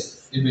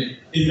goest. Amen.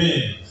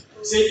 Amen.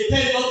 Say,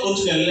 turn not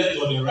unto the left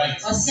or the right,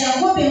 Ɔsɛ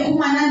ɛkɔ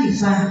benkum ana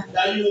nifa.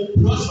 that you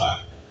will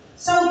prosper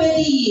Sɛ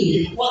wobɛdi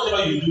yie. in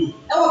whatever you do.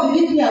 Ɛwɔ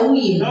bibi bi a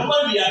woyɛ. Now,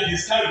 when we are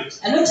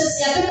discouraged Ɛno kyerɛ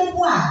sɛ yɛbɛn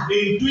mu a.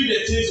 in doing the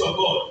things of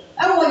God,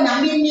 Ɛwɔ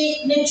Nyame ne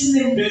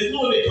n'edwuma mu. there's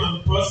no way you can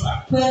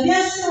prosper. Baabi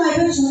aso na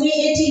ɛbɛtumi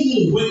edi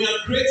yie. When you are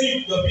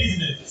creating your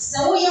business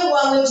Sɛ woyɛ wɔ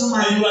awɔ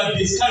adwuma. and you are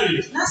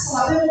discouraged Na sɛ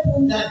wabɛn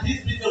mu. that this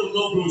business will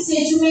not grow, Sɛ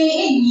edwuma yi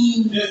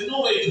enyi. there's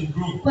no way to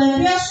grow.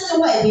 Baabi aso na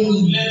wɔ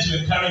ɛbɛnyi. Learn to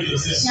encourage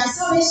yourself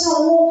Hyɛnsa bɛhyɛ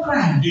wɔn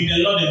kran. in the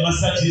Lord and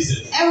Master Jesus,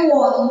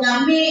 Ɛwɔ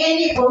Nyame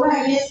ne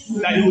Owura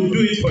Yesu. that He will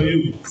do it for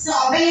you, Sɛ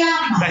ɔbɛyɛ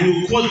ama. that He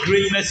will cause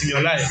greatness in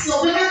your life. Sɛ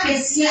ɔbɛma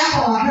kɛseɛ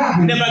aba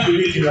w'abrabɔ. Never be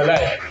weak in your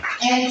life.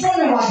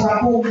 Ɛntɔmɛ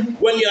w'abrabɔ mu.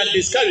 When you are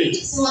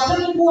discouraged, Sɛ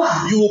wabɛn mu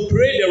a. you will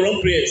pray the wrong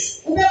prayers.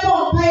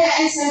 Wobɛbɔ mpaeɛ a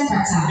ɛnsɛ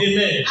mfata.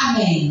 Amen.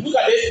 Amen. Look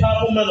at this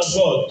powerful man of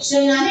God Hyɛ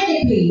Nyame ne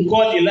pe.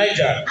 called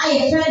Elijah. A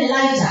yɛfrɛ no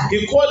Elijah.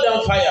 He called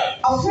down fire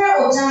Ɔfrɛ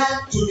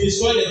ogya to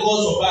destroy the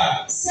gods of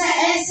Baal sɛ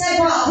ɛnsɛ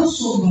bɔ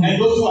abosom no.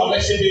 and those who are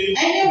worshiping.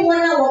 Ɛne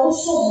wɔn a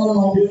wɔbosom no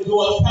no. He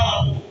was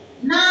powerful.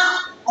 Na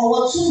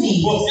ɔwɔ tumi.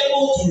 He was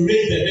able to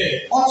raise the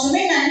dead.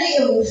 Ɔtumi na ne He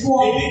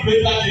ewufoɔ. did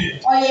greater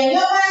things. Ɔyɛ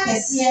nneɛma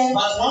akɛseɛ.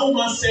 But one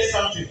woman said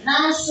something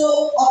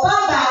Nanso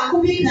ɔbaa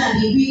baako bi ka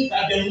biribi.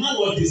 that the man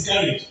was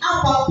discouraged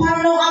A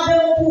papa no abɛn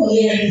and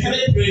puiɛ. he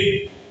started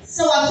praying.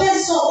 Sɛ wafɛ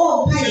sɛ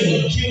ɔbɔ He said,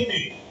 mpaeɛ. "Don't kill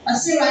me."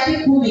 Ɔsi Awurade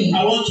kum mi. I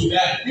want to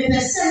die. Mepɛ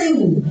sɛ mi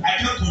wu. I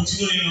can't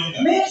continue any longer.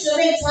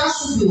 Mentumi ntoa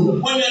so bio.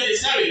 When you are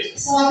discouraged,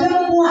 Sɛ wɔbɛn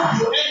mu a.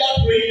 you end up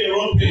praying the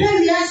wrong prayer. Na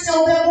wia sɛ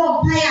wobɛbɔ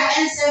mpaeɛ a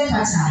ɛnsɛ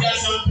mfata. There are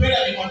some prayer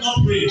that you cannot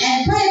pray.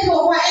 Mpaeɛ bi wɔ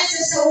hɔ a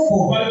ɛnsɛ sɛ wobɔ.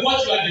 But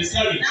because you are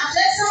discouraged, Na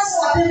afei san sɛ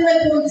wɔbɛn mu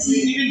ebu you nti.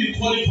 even be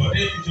calling for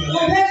death into your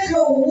life. Wɔbɛfrɛ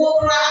owuo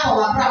koraa aba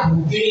w'abrabɔ.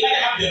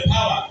 Elijah have the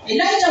power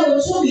Elijah wɔ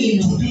tumi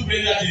no. to do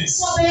greater things.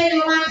 Sɛ ɔbɛyɛ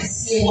nneɛma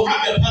akɛseɛ. You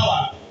have the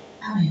power.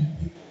 Amen.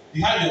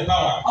 You have the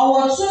power Ɔwɔ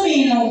tumi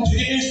no. to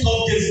even stop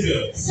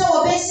Jezebel. Sɛ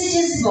wɔbɛsi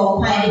Jezebel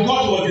kwan. And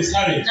God was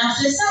discouraged. Na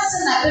afei san sɛ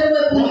n'abɛn mu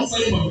ebu One nti.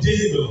 point from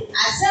Jezebel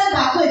Asɛm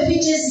baako efi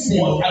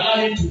Jezebel. was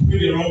allowing him to pray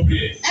the wrong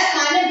prayer.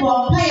 Ɛma ne bɔ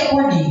mpaeɛ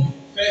bɔne.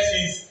 1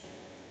 Kings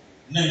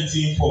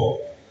 19:4.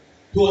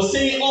 He was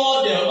saying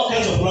all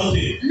kinds of wrong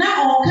things. Na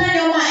ɔka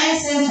nneɛma a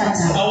ɛnsɛ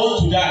mfata. I want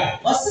to die.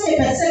 Ɔsi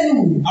mepɛ sɛ mi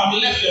wu. I'm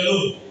left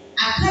alone.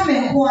 Aka mi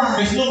nko a.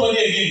 There's nobody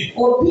again.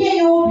 Obi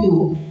enye obi o.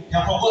 He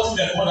has forgotten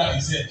the God that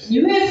he said.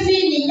 Niwe fi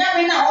ni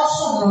nyame na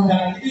ɔsom no.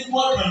 That even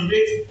God can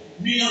raise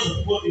millions of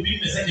people within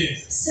a second.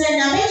 Sɛ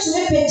nyame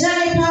tumi pagya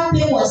nipa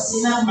pe wɔ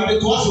sinam. And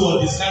because he was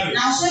discouraged,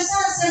 Na ɔhyɛ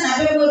san sɛ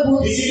n'abɛn mu ebu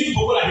he nti. even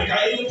forgot that he can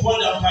even pour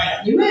down fire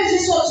Niwe fi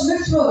so tumi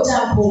firi ɔgya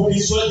mpo. to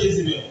destroy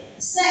Jezebel.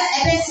 Sɛ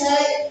ɛbɛsɛ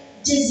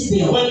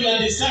Jezebel. When you are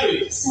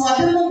discouraged, Sɛ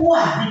wabɛn mu bo a.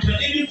 you can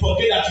even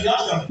forget that you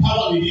have some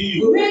power within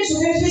you Owi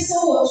tumi fi sɛ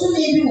wɔ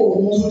tumi bi wɔ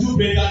mu. to do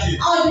greater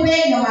things. A ɔde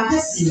bɛyɛ nneɛma You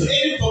kɛseɛ. can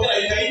even forget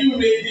that you can even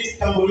raise this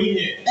tambourine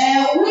here.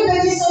 Owi bɛ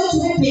fi sɛ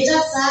wotumi pagya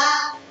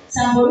saa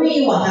tamborin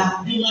yi wɔ ha.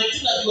 You might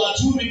think that you are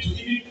too weak to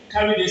even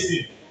carry this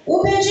thing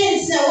Wobɛgye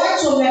nsɛ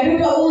woato mmɛdo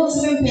dɛ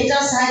wontumi mpagya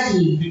saa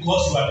deɛ.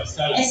 because you are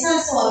discouraged. Ɛsiane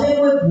sɛ wabɛn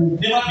mu ebu.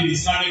 Never be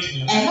discouraged in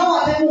your life. Ɛna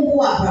wabɛn mu bu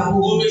w'abrabɔ.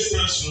 Always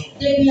stand strong.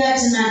 Debi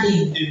agyina de.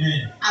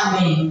 Amen.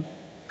 Amen.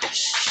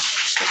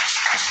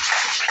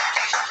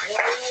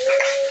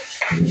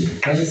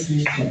 First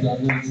Kings chapter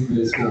 19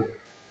 verse 4.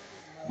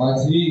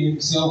 But he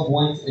himself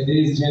went a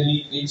day's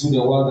journey into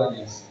the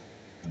wilderness,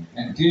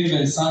 and came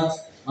and sat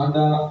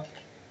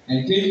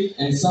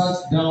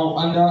down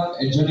under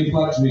a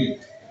juniper tree,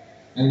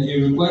 and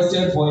he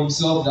requested for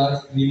himself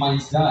that he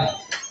might die,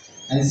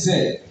 and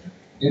said,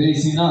 "It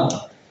is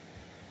enough.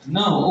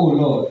 Now, O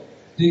Lord,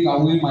 take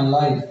away my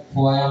life,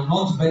 for I am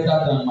not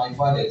better than my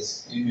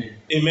fathers." Amen.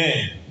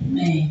 Amen.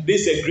 Amen.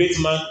 This is a great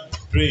man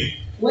praying.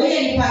 Wɔyɛ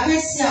nipa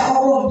kɛse a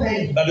ɔbɔ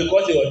mpae. But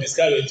because he was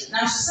discouraged,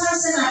 Na sosan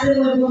sɛ n'abɛn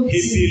mu ebu he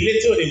nti.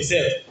 belittled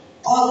himself.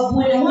 Ɔbu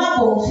ne ho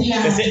abɔ mfia.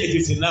 He said, "It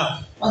is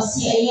enough. Ɔsi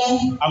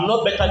ɛyɛ. I'm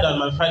not better than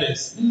my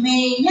fathers.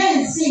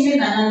 Mmenya nsi ne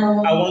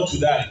nananom. I want to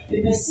die."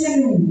 Bɛbɛ sɛ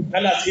mi wu.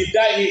 And as he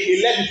died,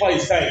 he left before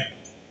his time.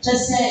 Kyɛ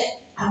sɛ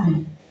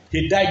amen.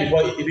 He died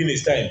before even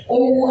his time.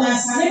 Owu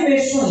ansane bɛ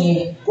so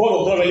yɛ. God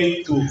was not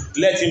ready to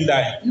let him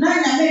die. Na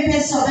nyame pɛ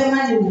sɛ ɔbɛma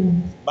ne wu.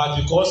 But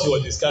because he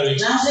was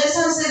discouraged, Nanso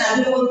ɛsan sɛ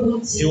n'abɛn mu ebu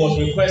nti. he was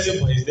requesting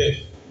for his death.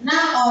 Na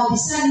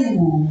ɔbisa ne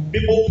wu.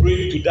 People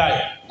prayed to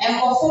die.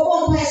 Nkɔfo bɔ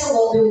mpae sɛ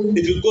wɔn bɛ wu.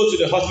 If you go to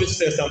the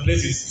hospitals and some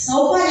places, Sɛ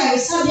wokɔ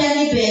ayaresabea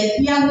ne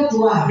baabi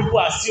ahodoɔ a. people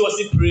are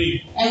seriously praying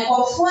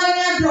Nkɔfo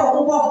ani adɔ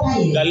ɔmo bɔ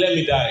mpae. that let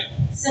me die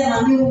Sɛ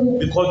maame wu.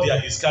 because they are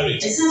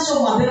discouraged. Ɛsan sɛ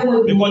ɔmo abɛn mu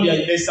ebu. Because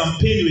there's some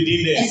pain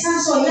within them. Ɛsan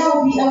sɛ ɔyaw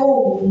bi ɛwɔ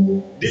wɔn mu.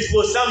 This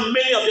was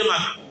many of them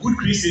are good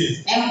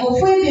Christians.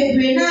 Nkɔfo yi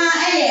bebree naa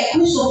ɛyɛ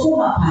kristofo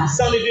mapa.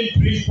 Some even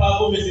preach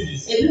powerful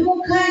messages. Ebinom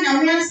ka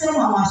nyame asɛm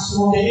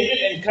amasoɔ. They even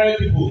encourage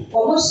people.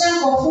 Wɔn hyɛ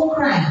nkɔfo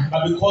kran.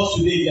 But because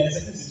today they are in a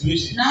certain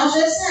situation, Nanso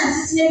ɛsan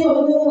asitire bi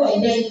ɔmo wɔ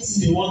ɛdɛ nti.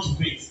 they want to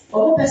quit.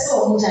 Ɔmo pɛ sɛ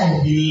ɔmo gyae.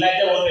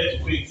 Elijah wanted to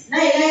quit. Na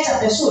Elijah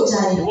pɛ sɛ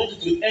ɔgyae. He wanted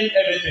to end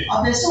everything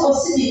Ɔpɛ sɛ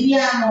ɔsi biribi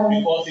ano.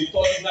 because he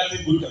thought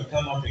nothing good can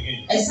come out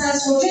again. Ɛsan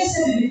sɛ ɔdwe sɛ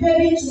biribi pɛ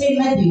bi ntumi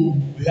mma bio.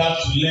 We have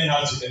to learn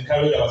how to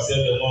encourage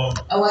ourselves the more.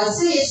 Ɛwɔ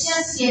ase yɛhyia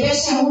se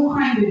yɛbɛhyɛ ho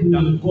kran bebree.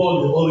 That God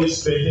will always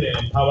strengthen and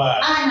empower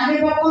us. A nyame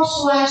bɛkɔ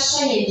so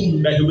ahyɛ yɛ den.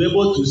 That He will be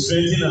able to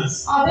strengthen us.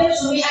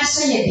 Ɔbɛtumi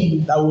ahyɛ yɛ den.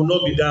 That will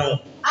not be down.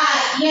 A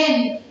yɛn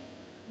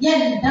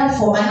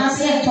dafo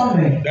anaasɛ yɛn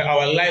tɔmrɛ. That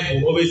our life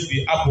will always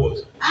be upward.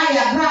 A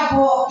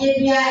yɛabrabɔ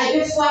ebia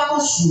ebefo akɔ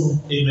soro.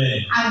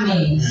 Amen.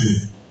 Amen.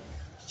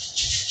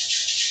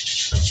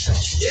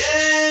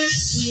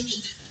 Yesu,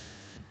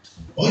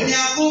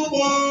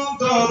 Onyankopɔn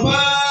tɔba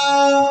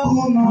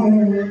kunu,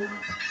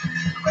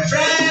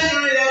 ɛfrɛ no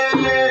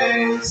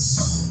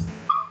Yesu,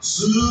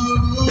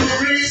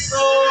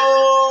 Kristo.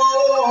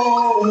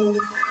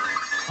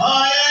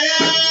 Ɔyɛ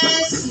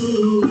Yesu,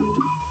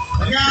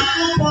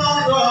 Onyankopɔn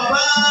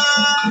tɔba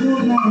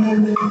kunu,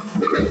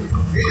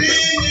 ìdí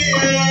ni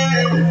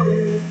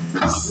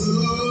Yesu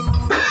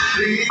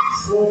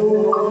Kristo.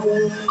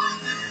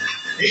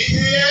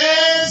 Ìdí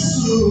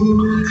Yesu,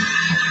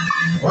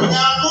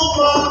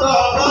 Onyankopɔn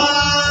tɔba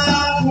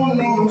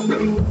kunu,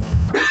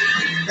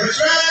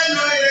 ɛfrɛ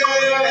no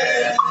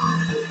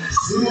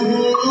Yesu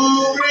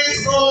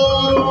Kristo.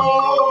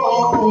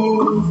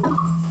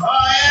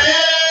 Ɔyɛ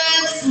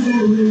Yesu,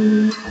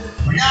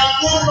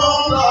 Onyankopɔn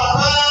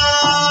tɔba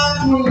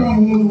kunu,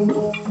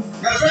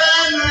 ɛfrɛ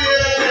no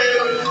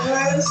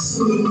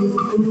Yesu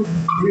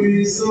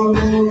Kristo.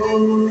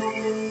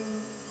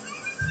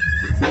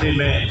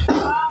 Amen.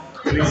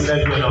 Please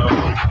let me know.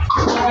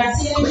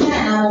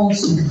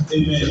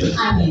 Amen.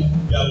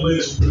 Amen. We are going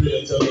to pray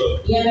and tell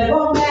God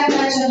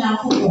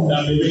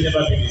that may we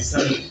never be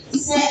discouraged.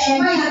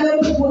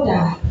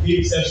 He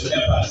himself should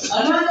help us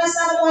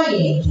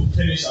to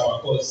finish our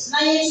course.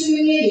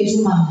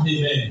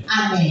 Amen.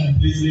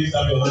 Please lift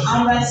up your hands.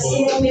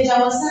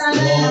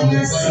 Lord, we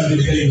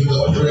thank you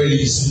for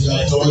praise. We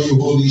adore you,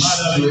 Holy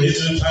Spirit.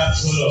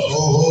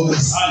 Oh, Holy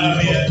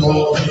Spirit of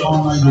God, we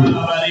honor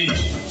you.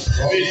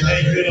 We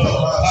thank you,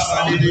 Lord.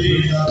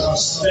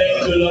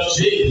 Thank you, Lord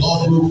Jesus.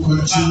 Lord, we will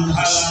continue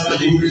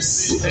to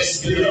receive the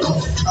spirit of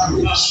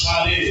courage.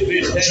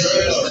 We thank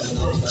you, Lord.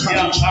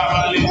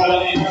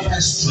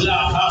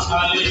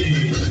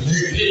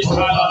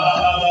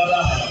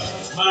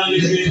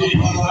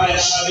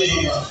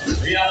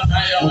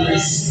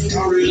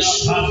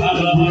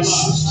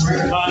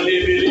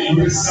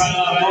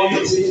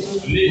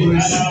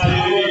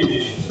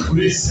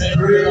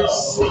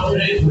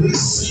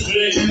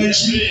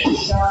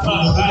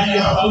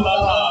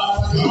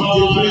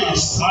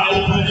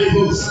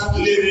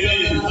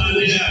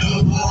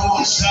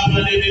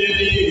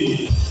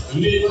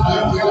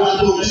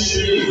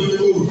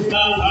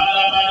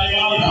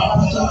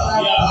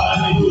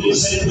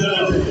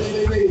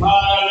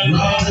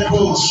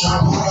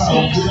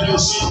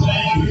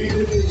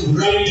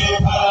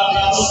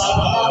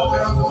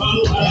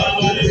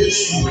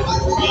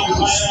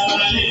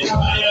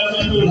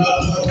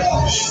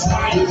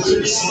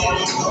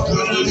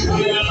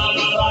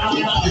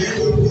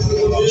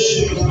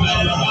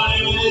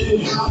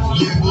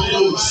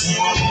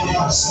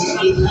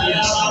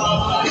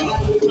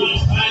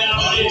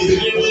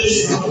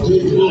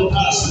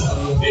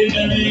 In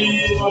the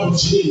name of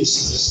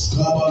Jesus.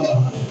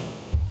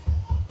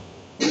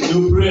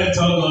 You pray and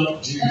tell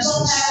God, Jesus,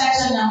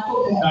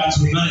 that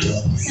tonight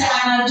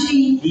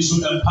we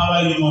should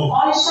empower you more.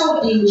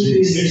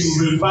 It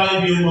should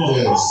revive you more.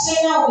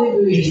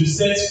 It should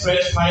set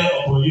fresh fire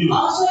upon you.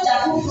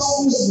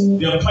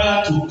 The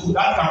fire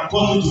that can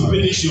cause you to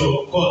finish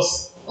your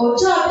course.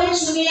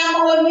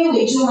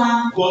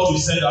 God will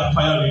send that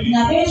fire with you.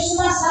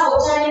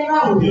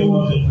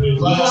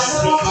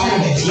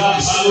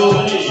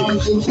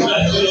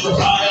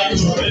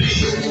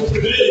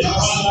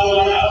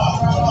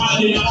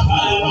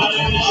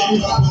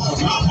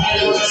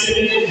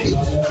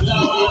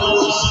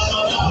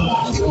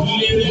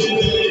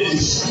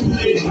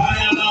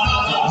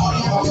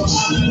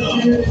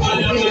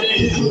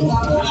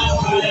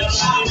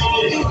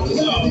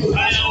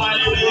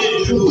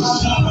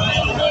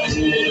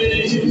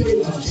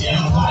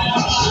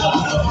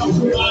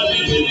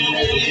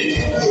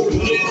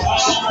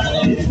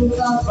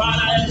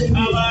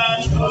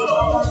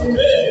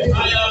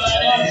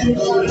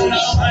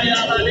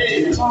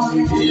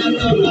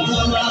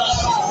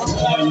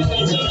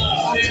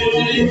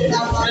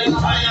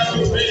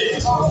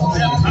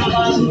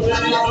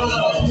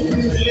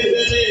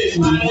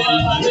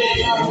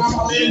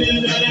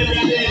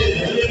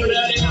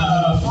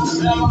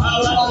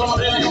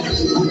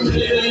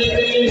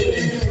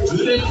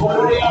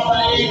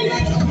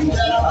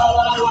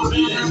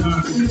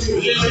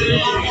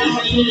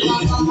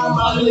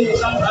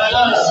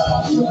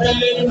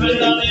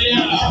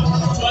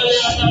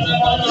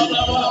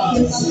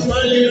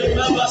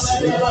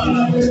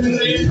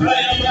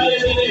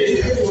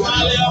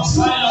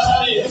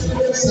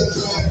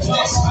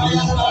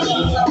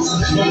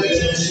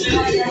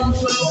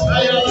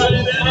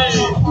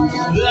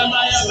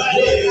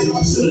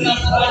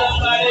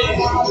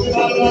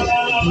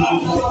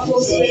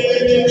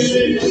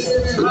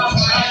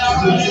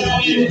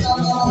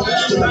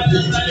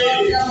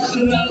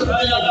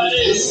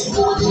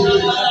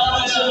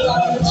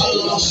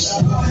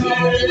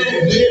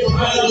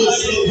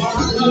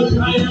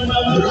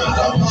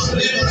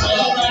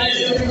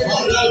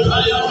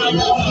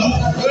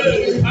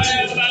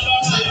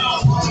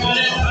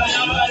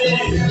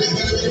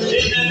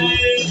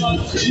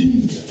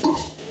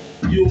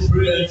 You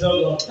pray and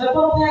tell God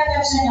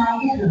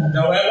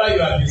that wherever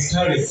you are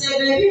discouraged,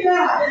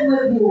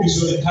 He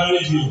should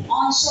encourage you.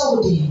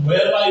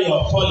 Wherever you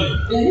are falling,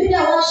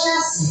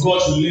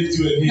 God should lift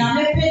you again.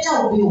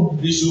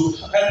 He should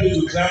help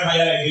you to climb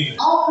higher again.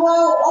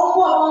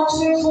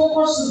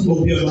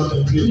 Open your mouth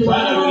and pray.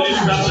 Father, we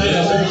lift up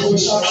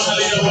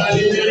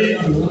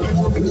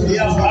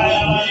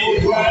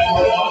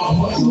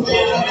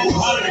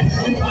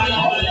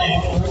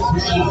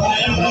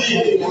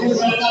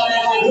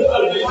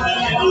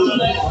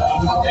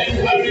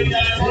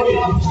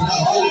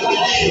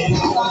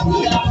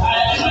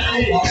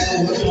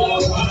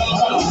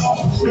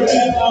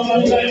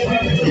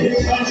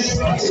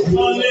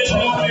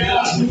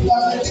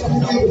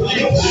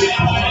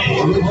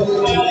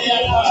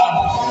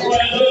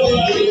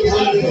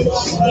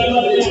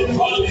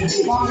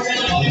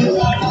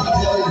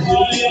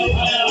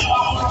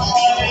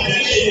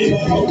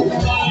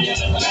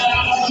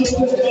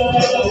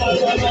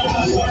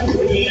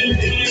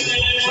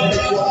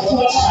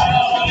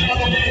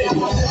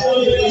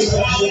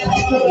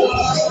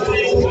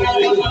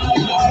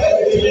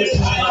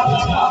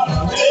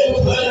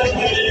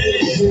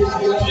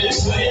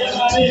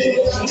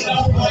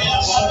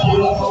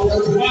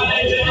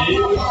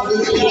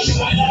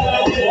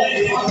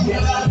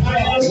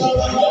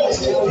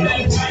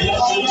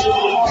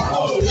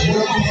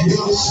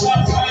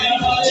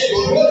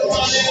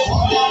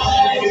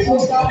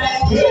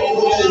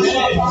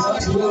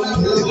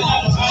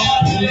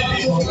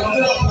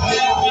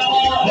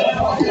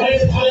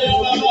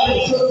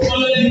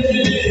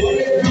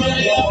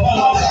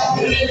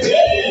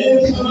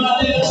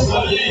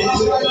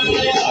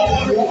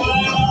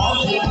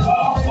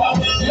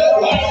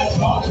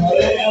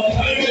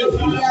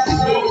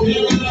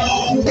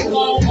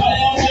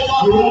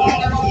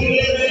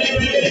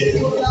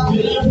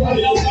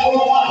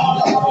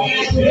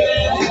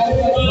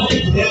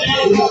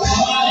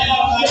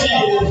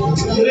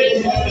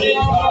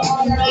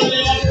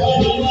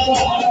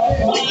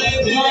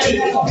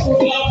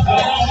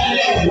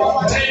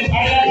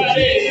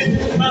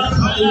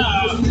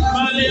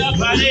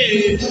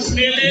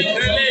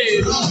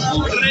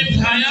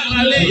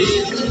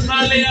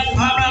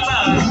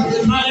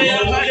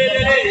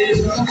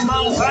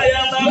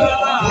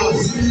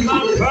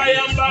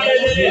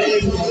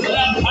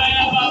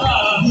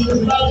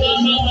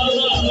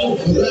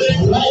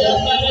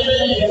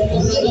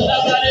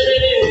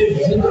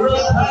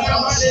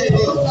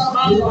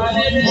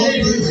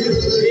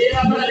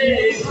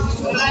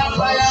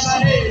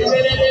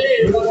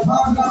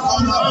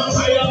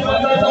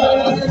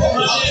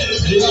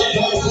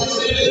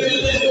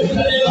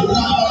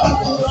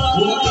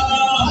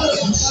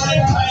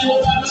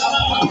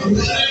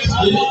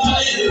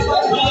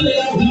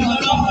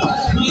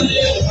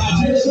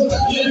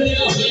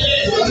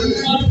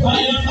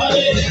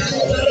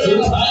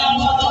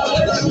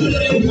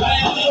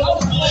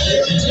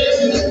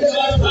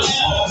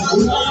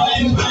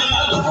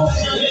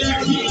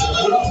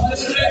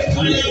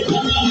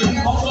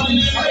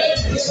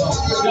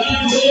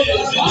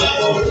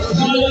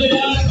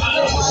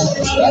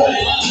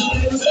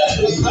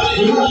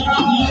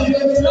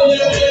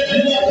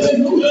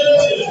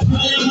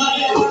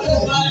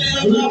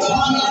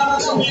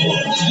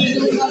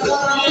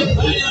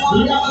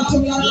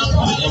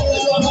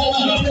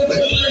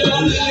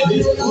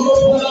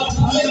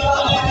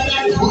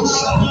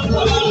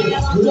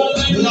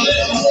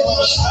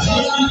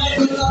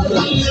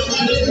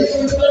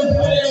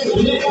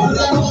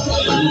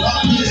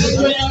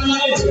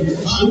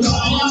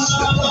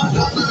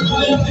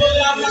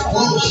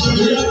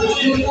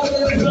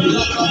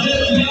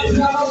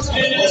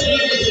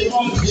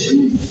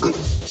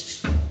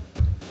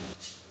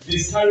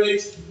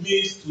Discourage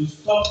means to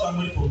stop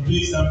someone from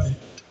doing something.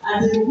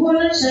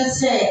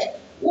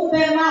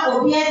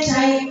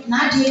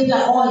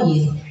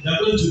 They're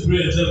going to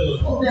pray and tell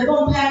God,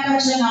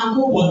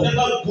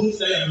 whatever good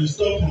that you have been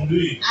stopped from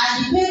doing,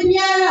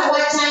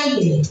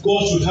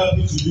 God should help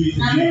you to do it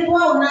again.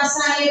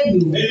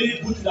 Any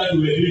good that you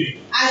were doing,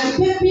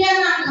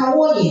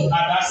 and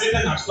that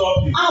Satan has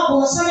stopped you,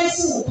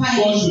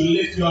 God should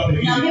lift you up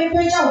again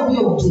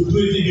to do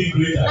it even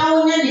greater.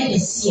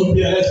 So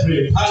here, let's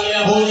pray.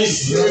 Holy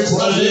Spirit,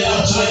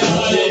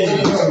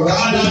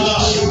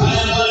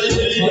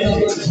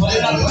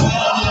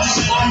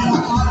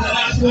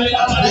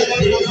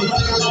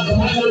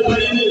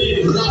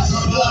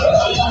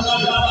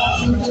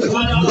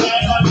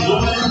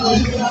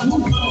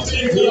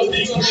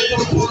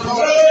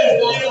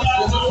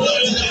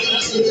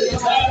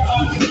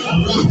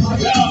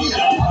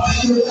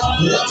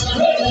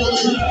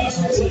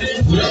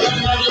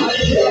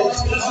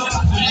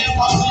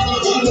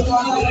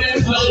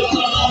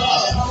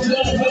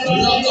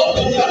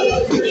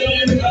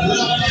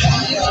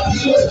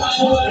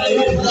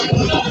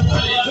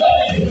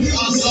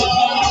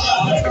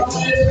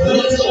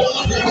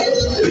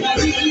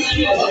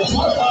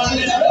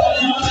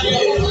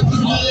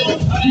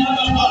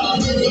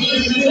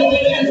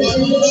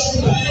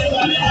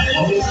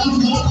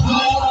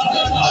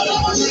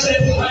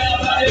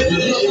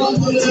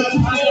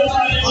 Thank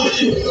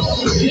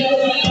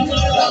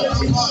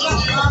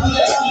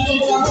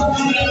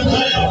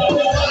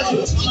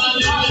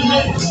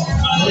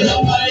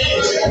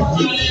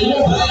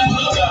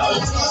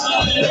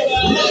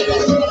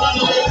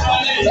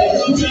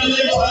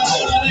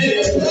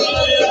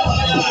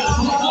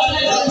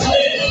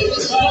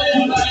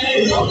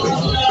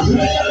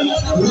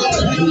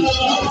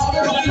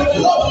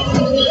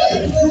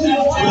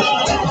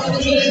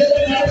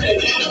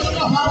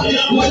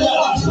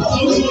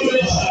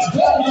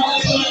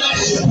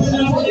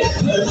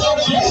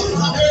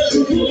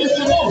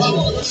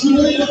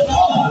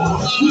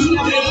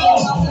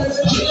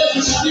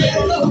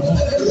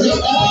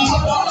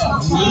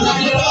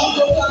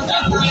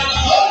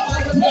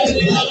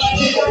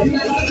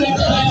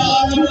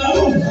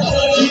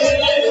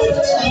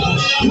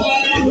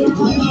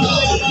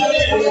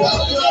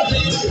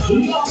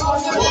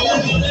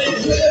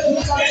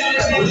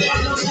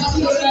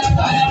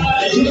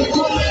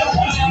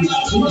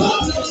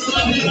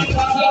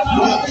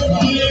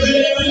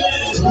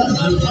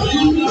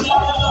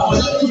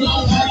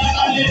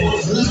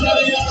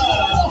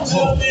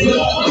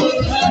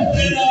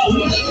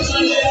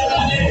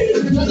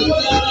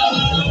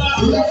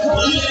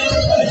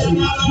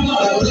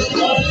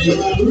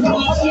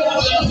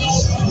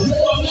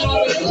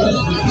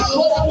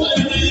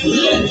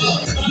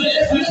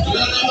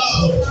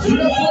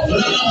you.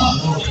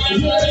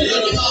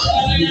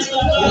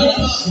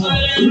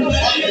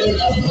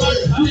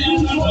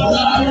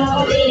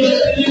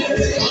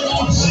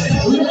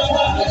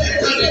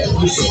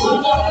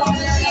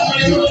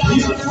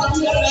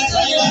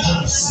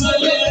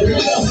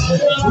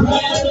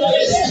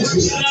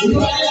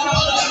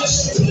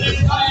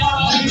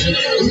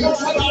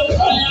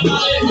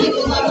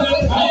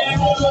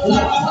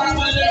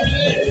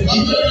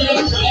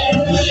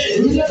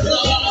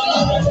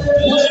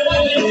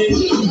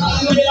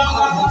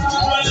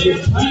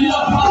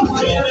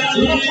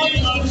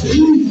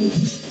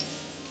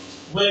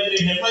 When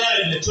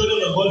Nehemiah and the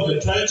children of God were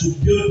trying to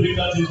build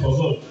greater things for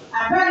God,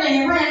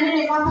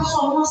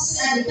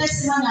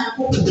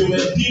 there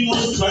were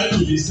demons trying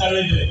to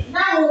discourage them,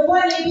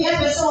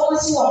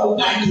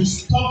 and to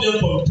stop them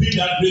from doing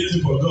that great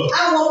thing for God.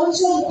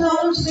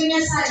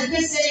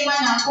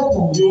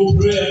 You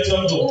pray and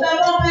tell God,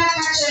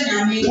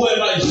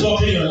 whoever is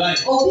stopping your life,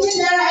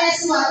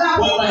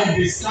 whoever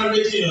is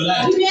discouraging your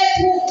life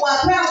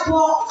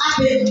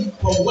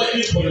from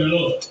working for the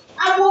Lord,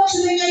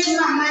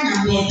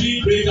 for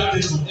doing greater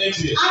things from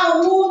excellence,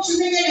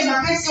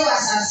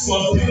 for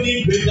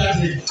building greater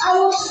things,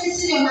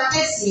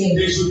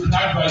 they should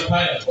cry by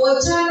fire.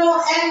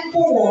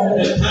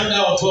 The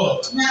thunder of God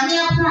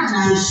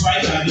to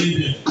strike against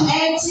them.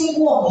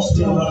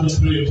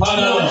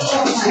 Father, Lord,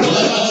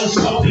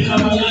 stop in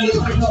our life.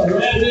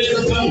 Every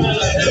thunder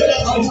like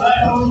that,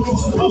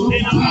 stop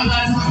in our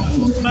life.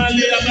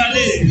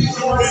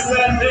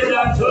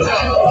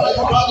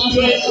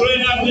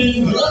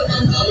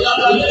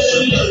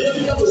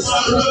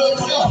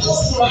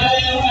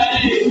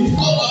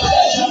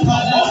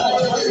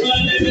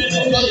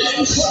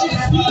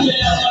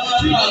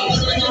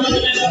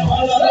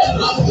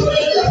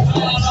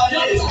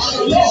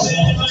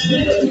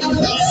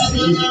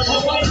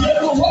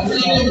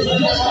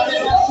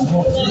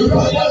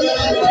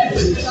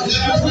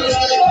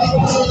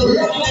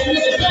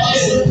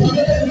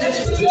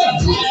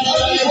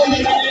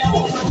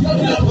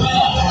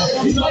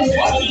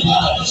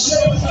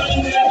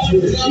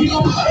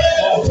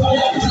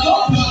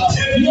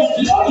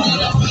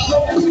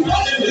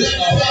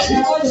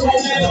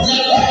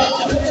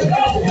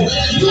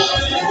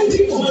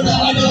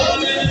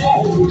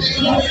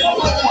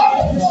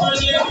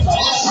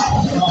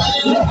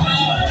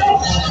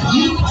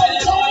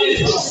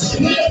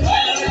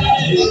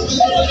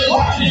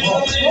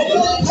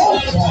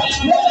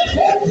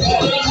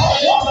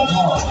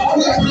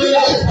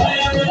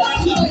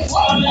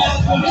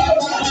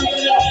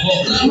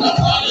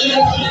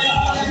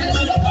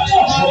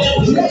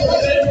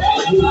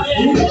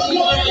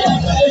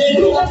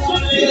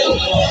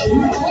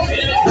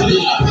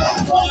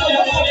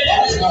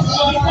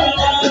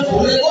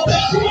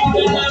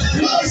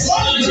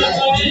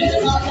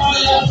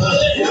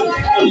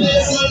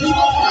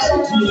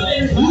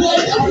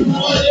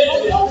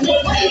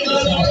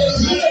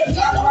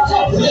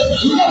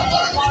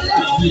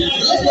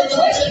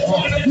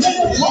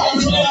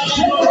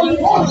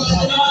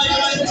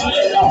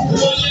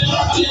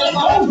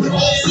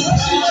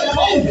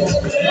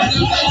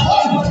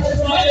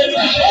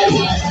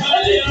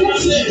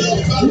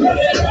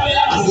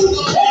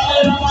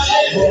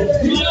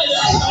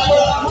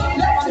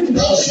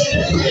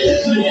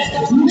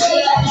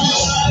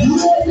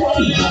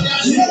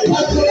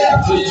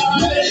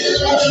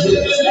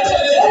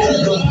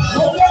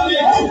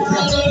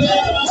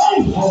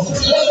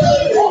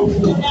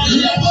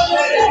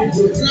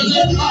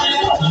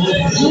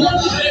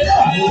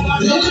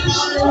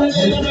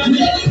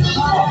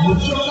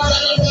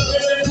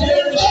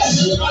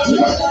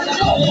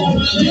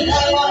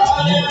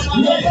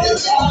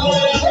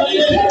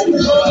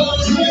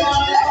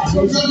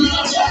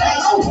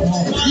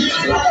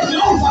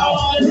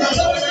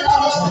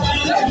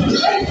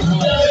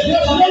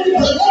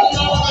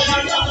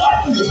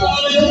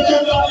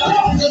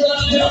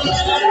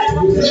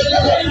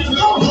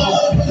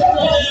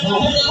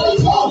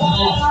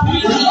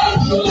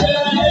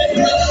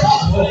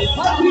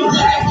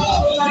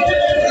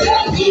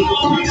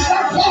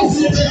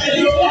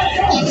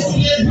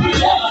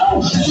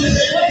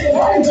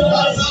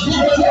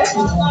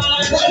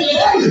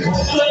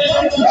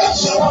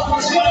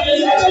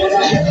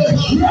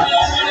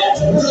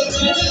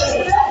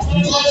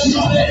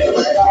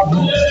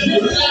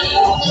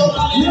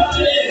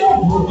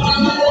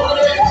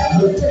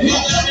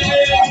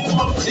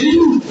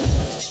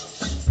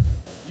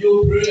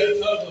 You pray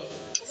and tell God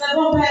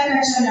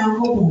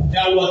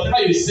that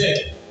whatever you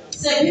said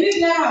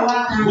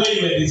when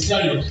you were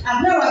discouraged,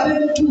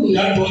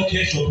 that brought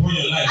curse upon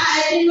your life,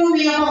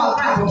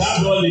 that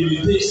brought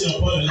limitation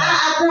upon your life.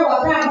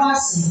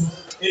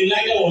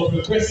 Elijah was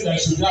requesting that he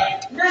should die.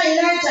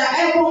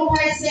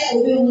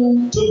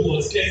 Job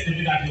was cursed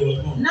even that he was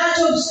born.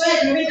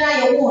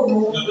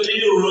 But when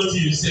you wrote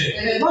you said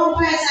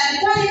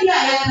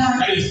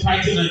that is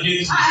fighting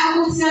against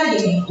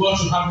you, God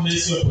should have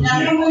mercy upon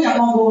you.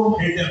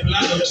 In the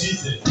blood of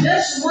Jesus,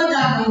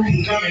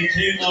 come and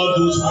claim all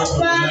those words of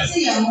your life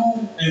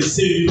and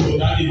save you from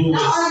that evil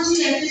ways.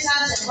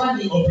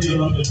 Open your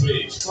mouth and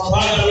pray.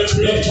 Father, we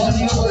pray.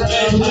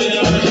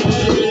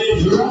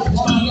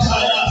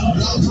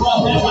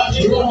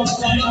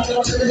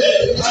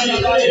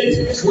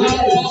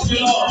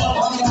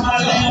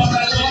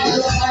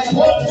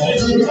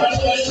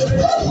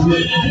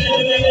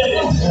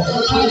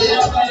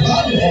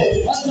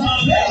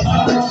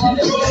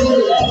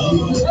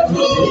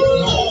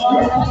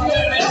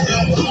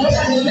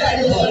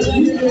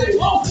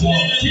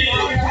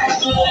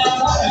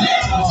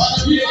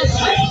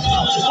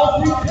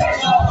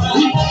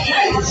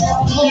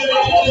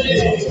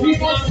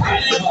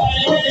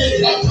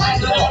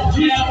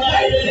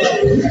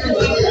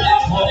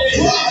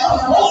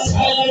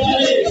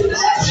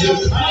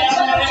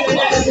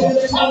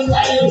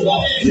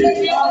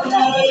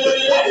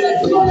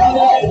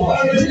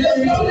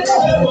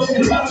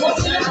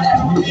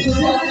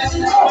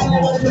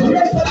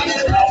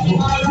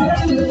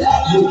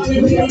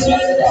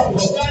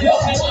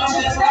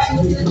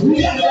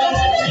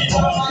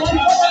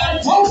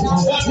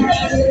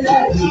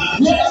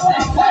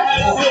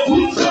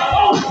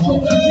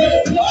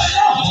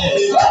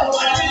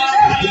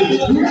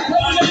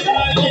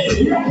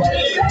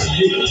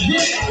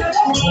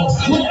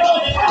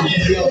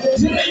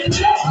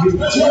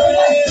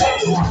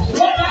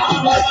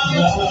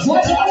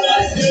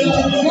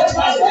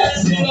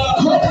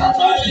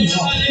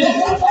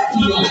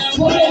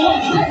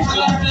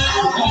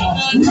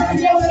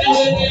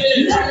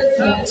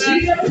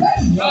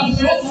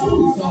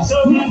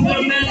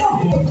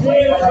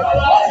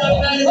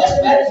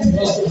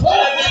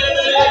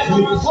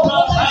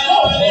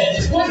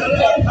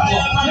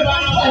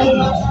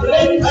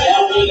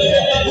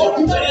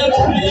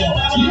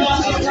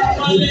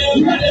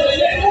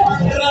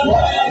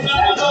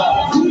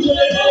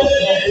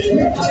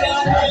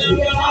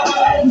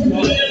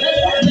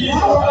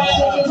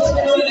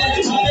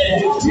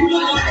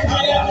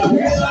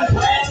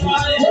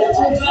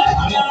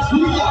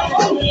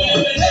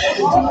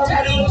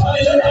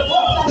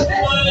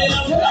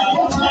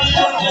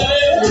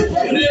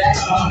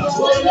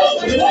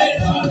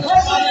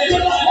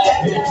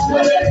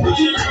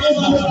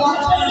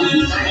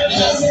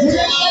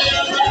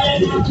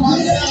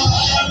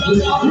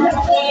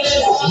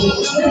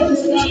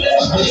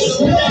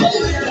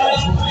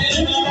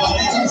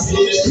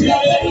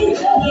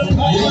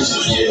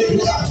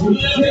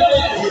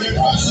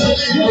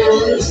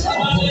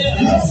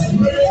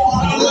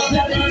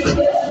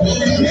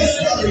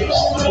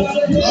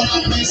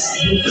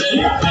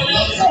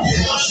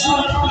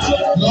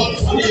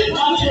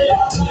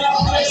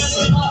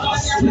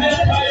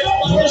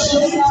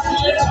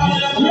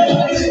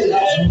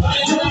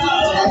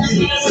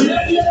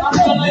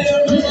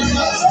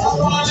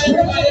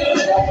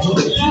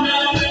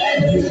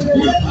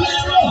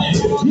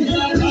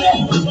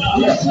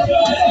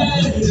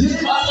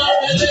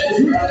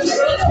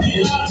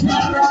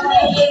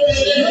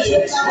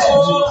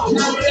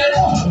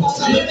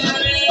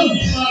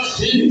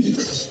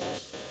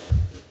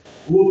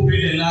 Who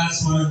prayed the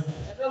last one?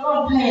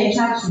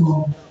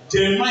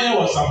 Jeremiah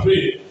was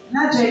afraid.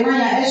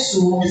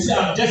 He said,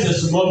 I'm just a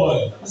small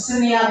boy.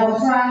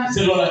 He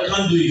said, Lord, I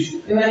can't do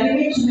it.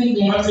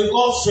 But the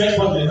God stretched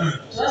forth the hand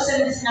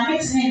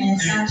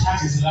and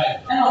touched his life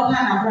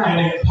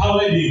and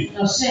empowered him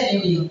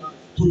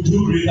to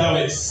do greater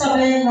works.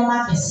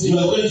 You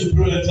are going to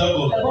pray and tell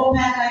God,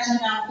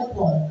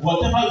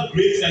 whatever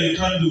great that you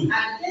can do,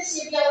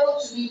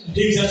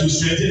 things that will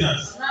strengthen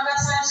us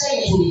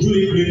to do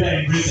it greater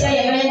and greater.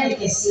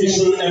 It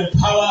should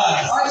empower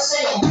us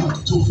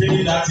to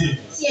finish that thing.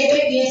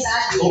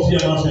 Open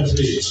your mouth and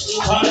pray.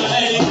 Father,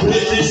 any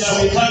great things that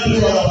we can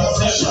do for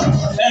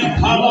ourselves,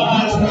 empower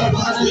us.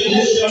 We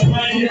lift your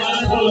mighty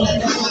hand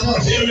forward.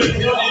 We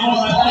reveal in our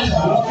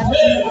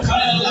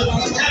life.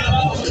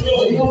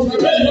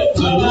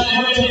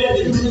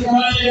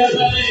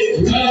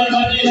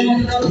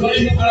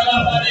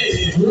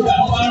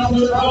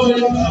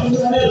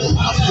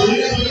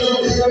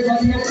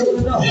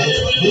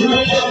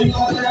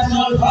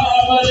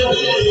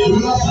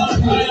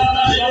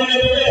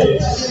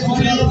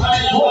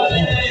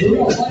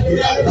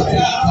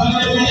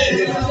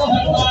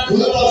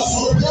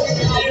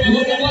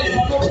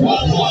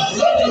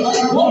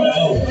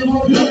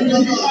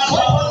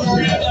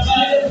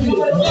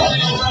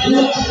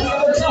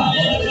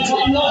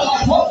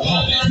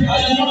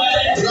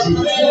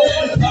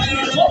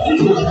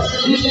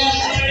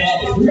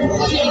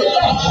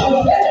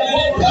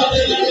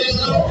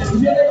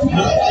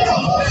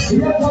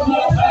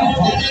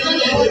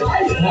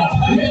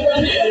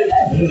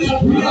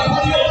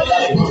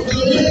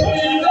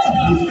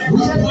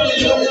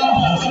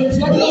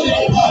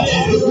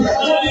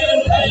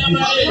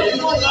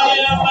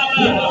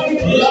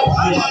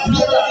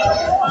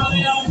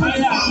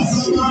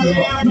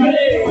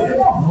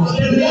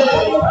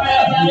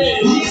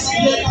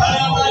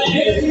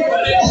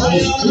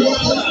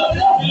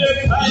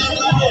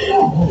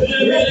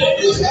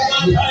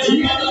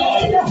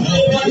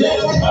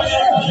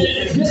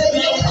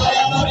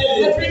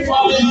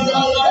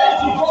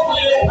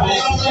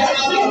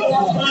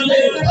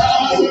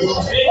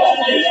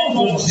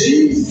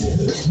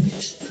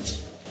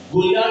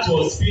 Goliath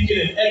was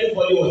speaking and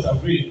everybody was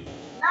afraid.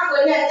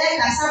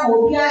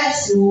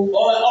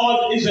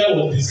 All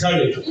Israel was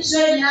discouraged.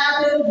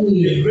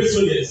 The great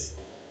soldiers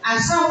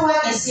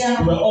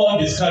were all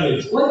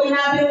discouraged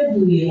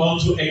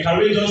until a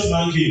courageous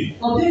man came.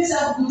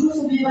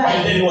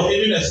 And then was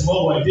even a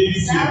small boy, David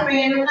came,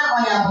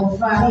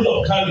 full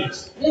of courage,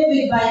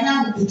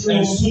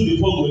 and stood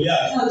before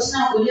Goliath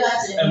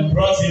and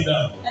brought him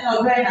down.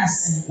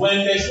 When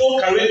there's no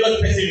courageous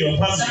person in your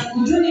family,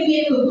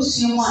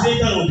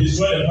 Satan will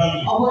destroy the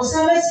family.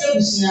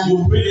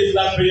 You pray this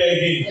last prayer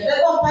again.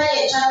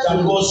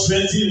 That God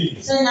strengthen me.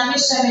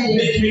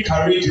 Make me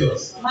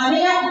courageous.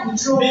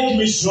 Make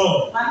me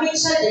strong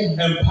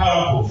and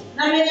powerful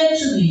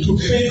to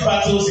face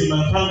battles in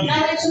my family,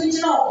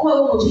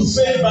 to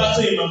face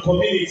battle in my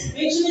community,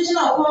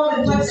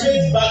 to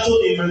face battle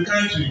in my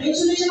country,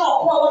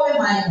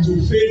 to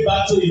face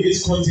battle in this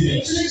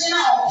continent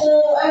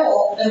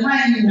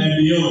and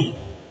beyond.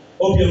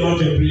 Open your mouth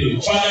and pray.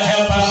 Father,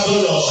 help us, O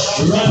Lord.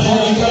 Father,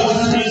 help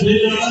us,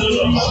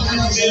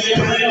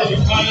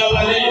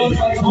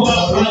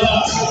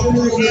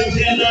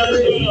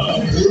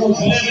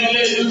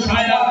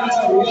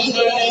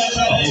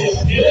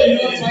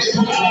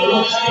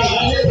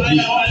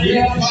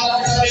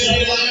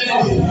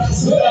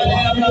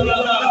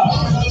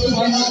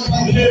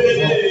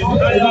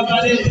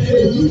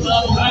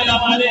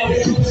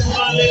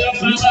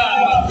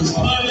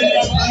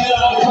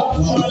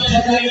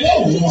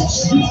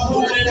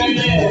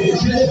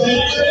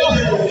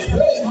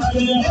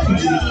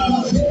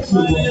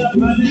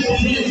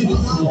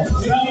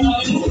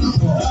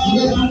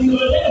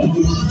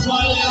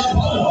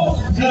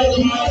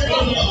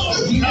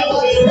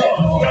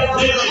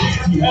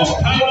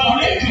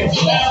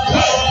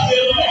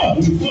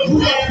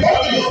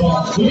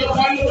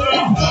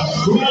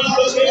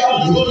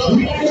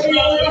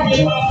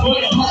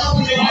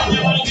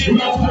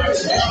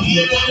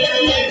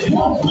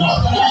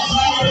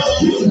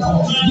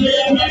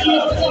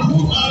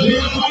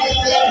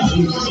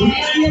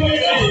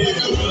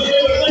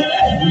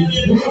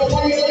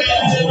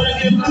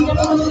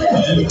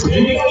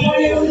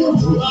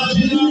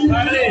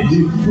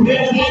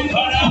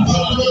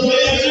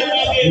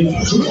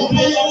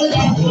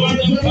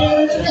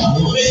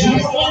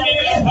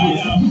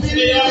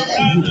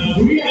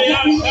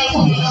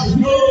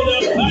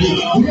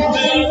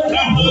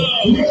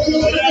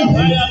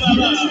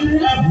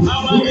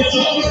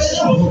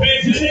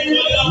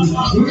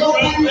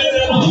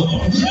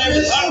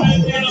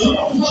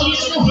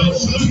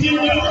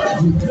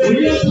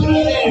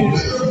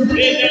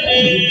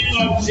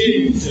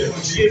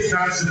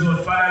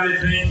 Father, we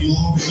thank you.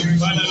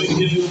 Father, we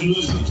give you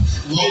glory.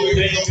 We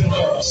thank you,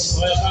 Lord.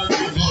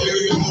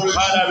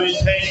 Father, we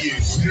thank you.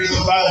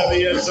 Father,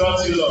 we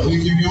exalt you, Lord. We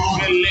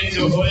lift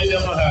your holy name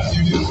on high.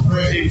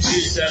 In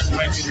Jesus'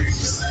 mighty name.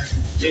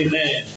 Amen.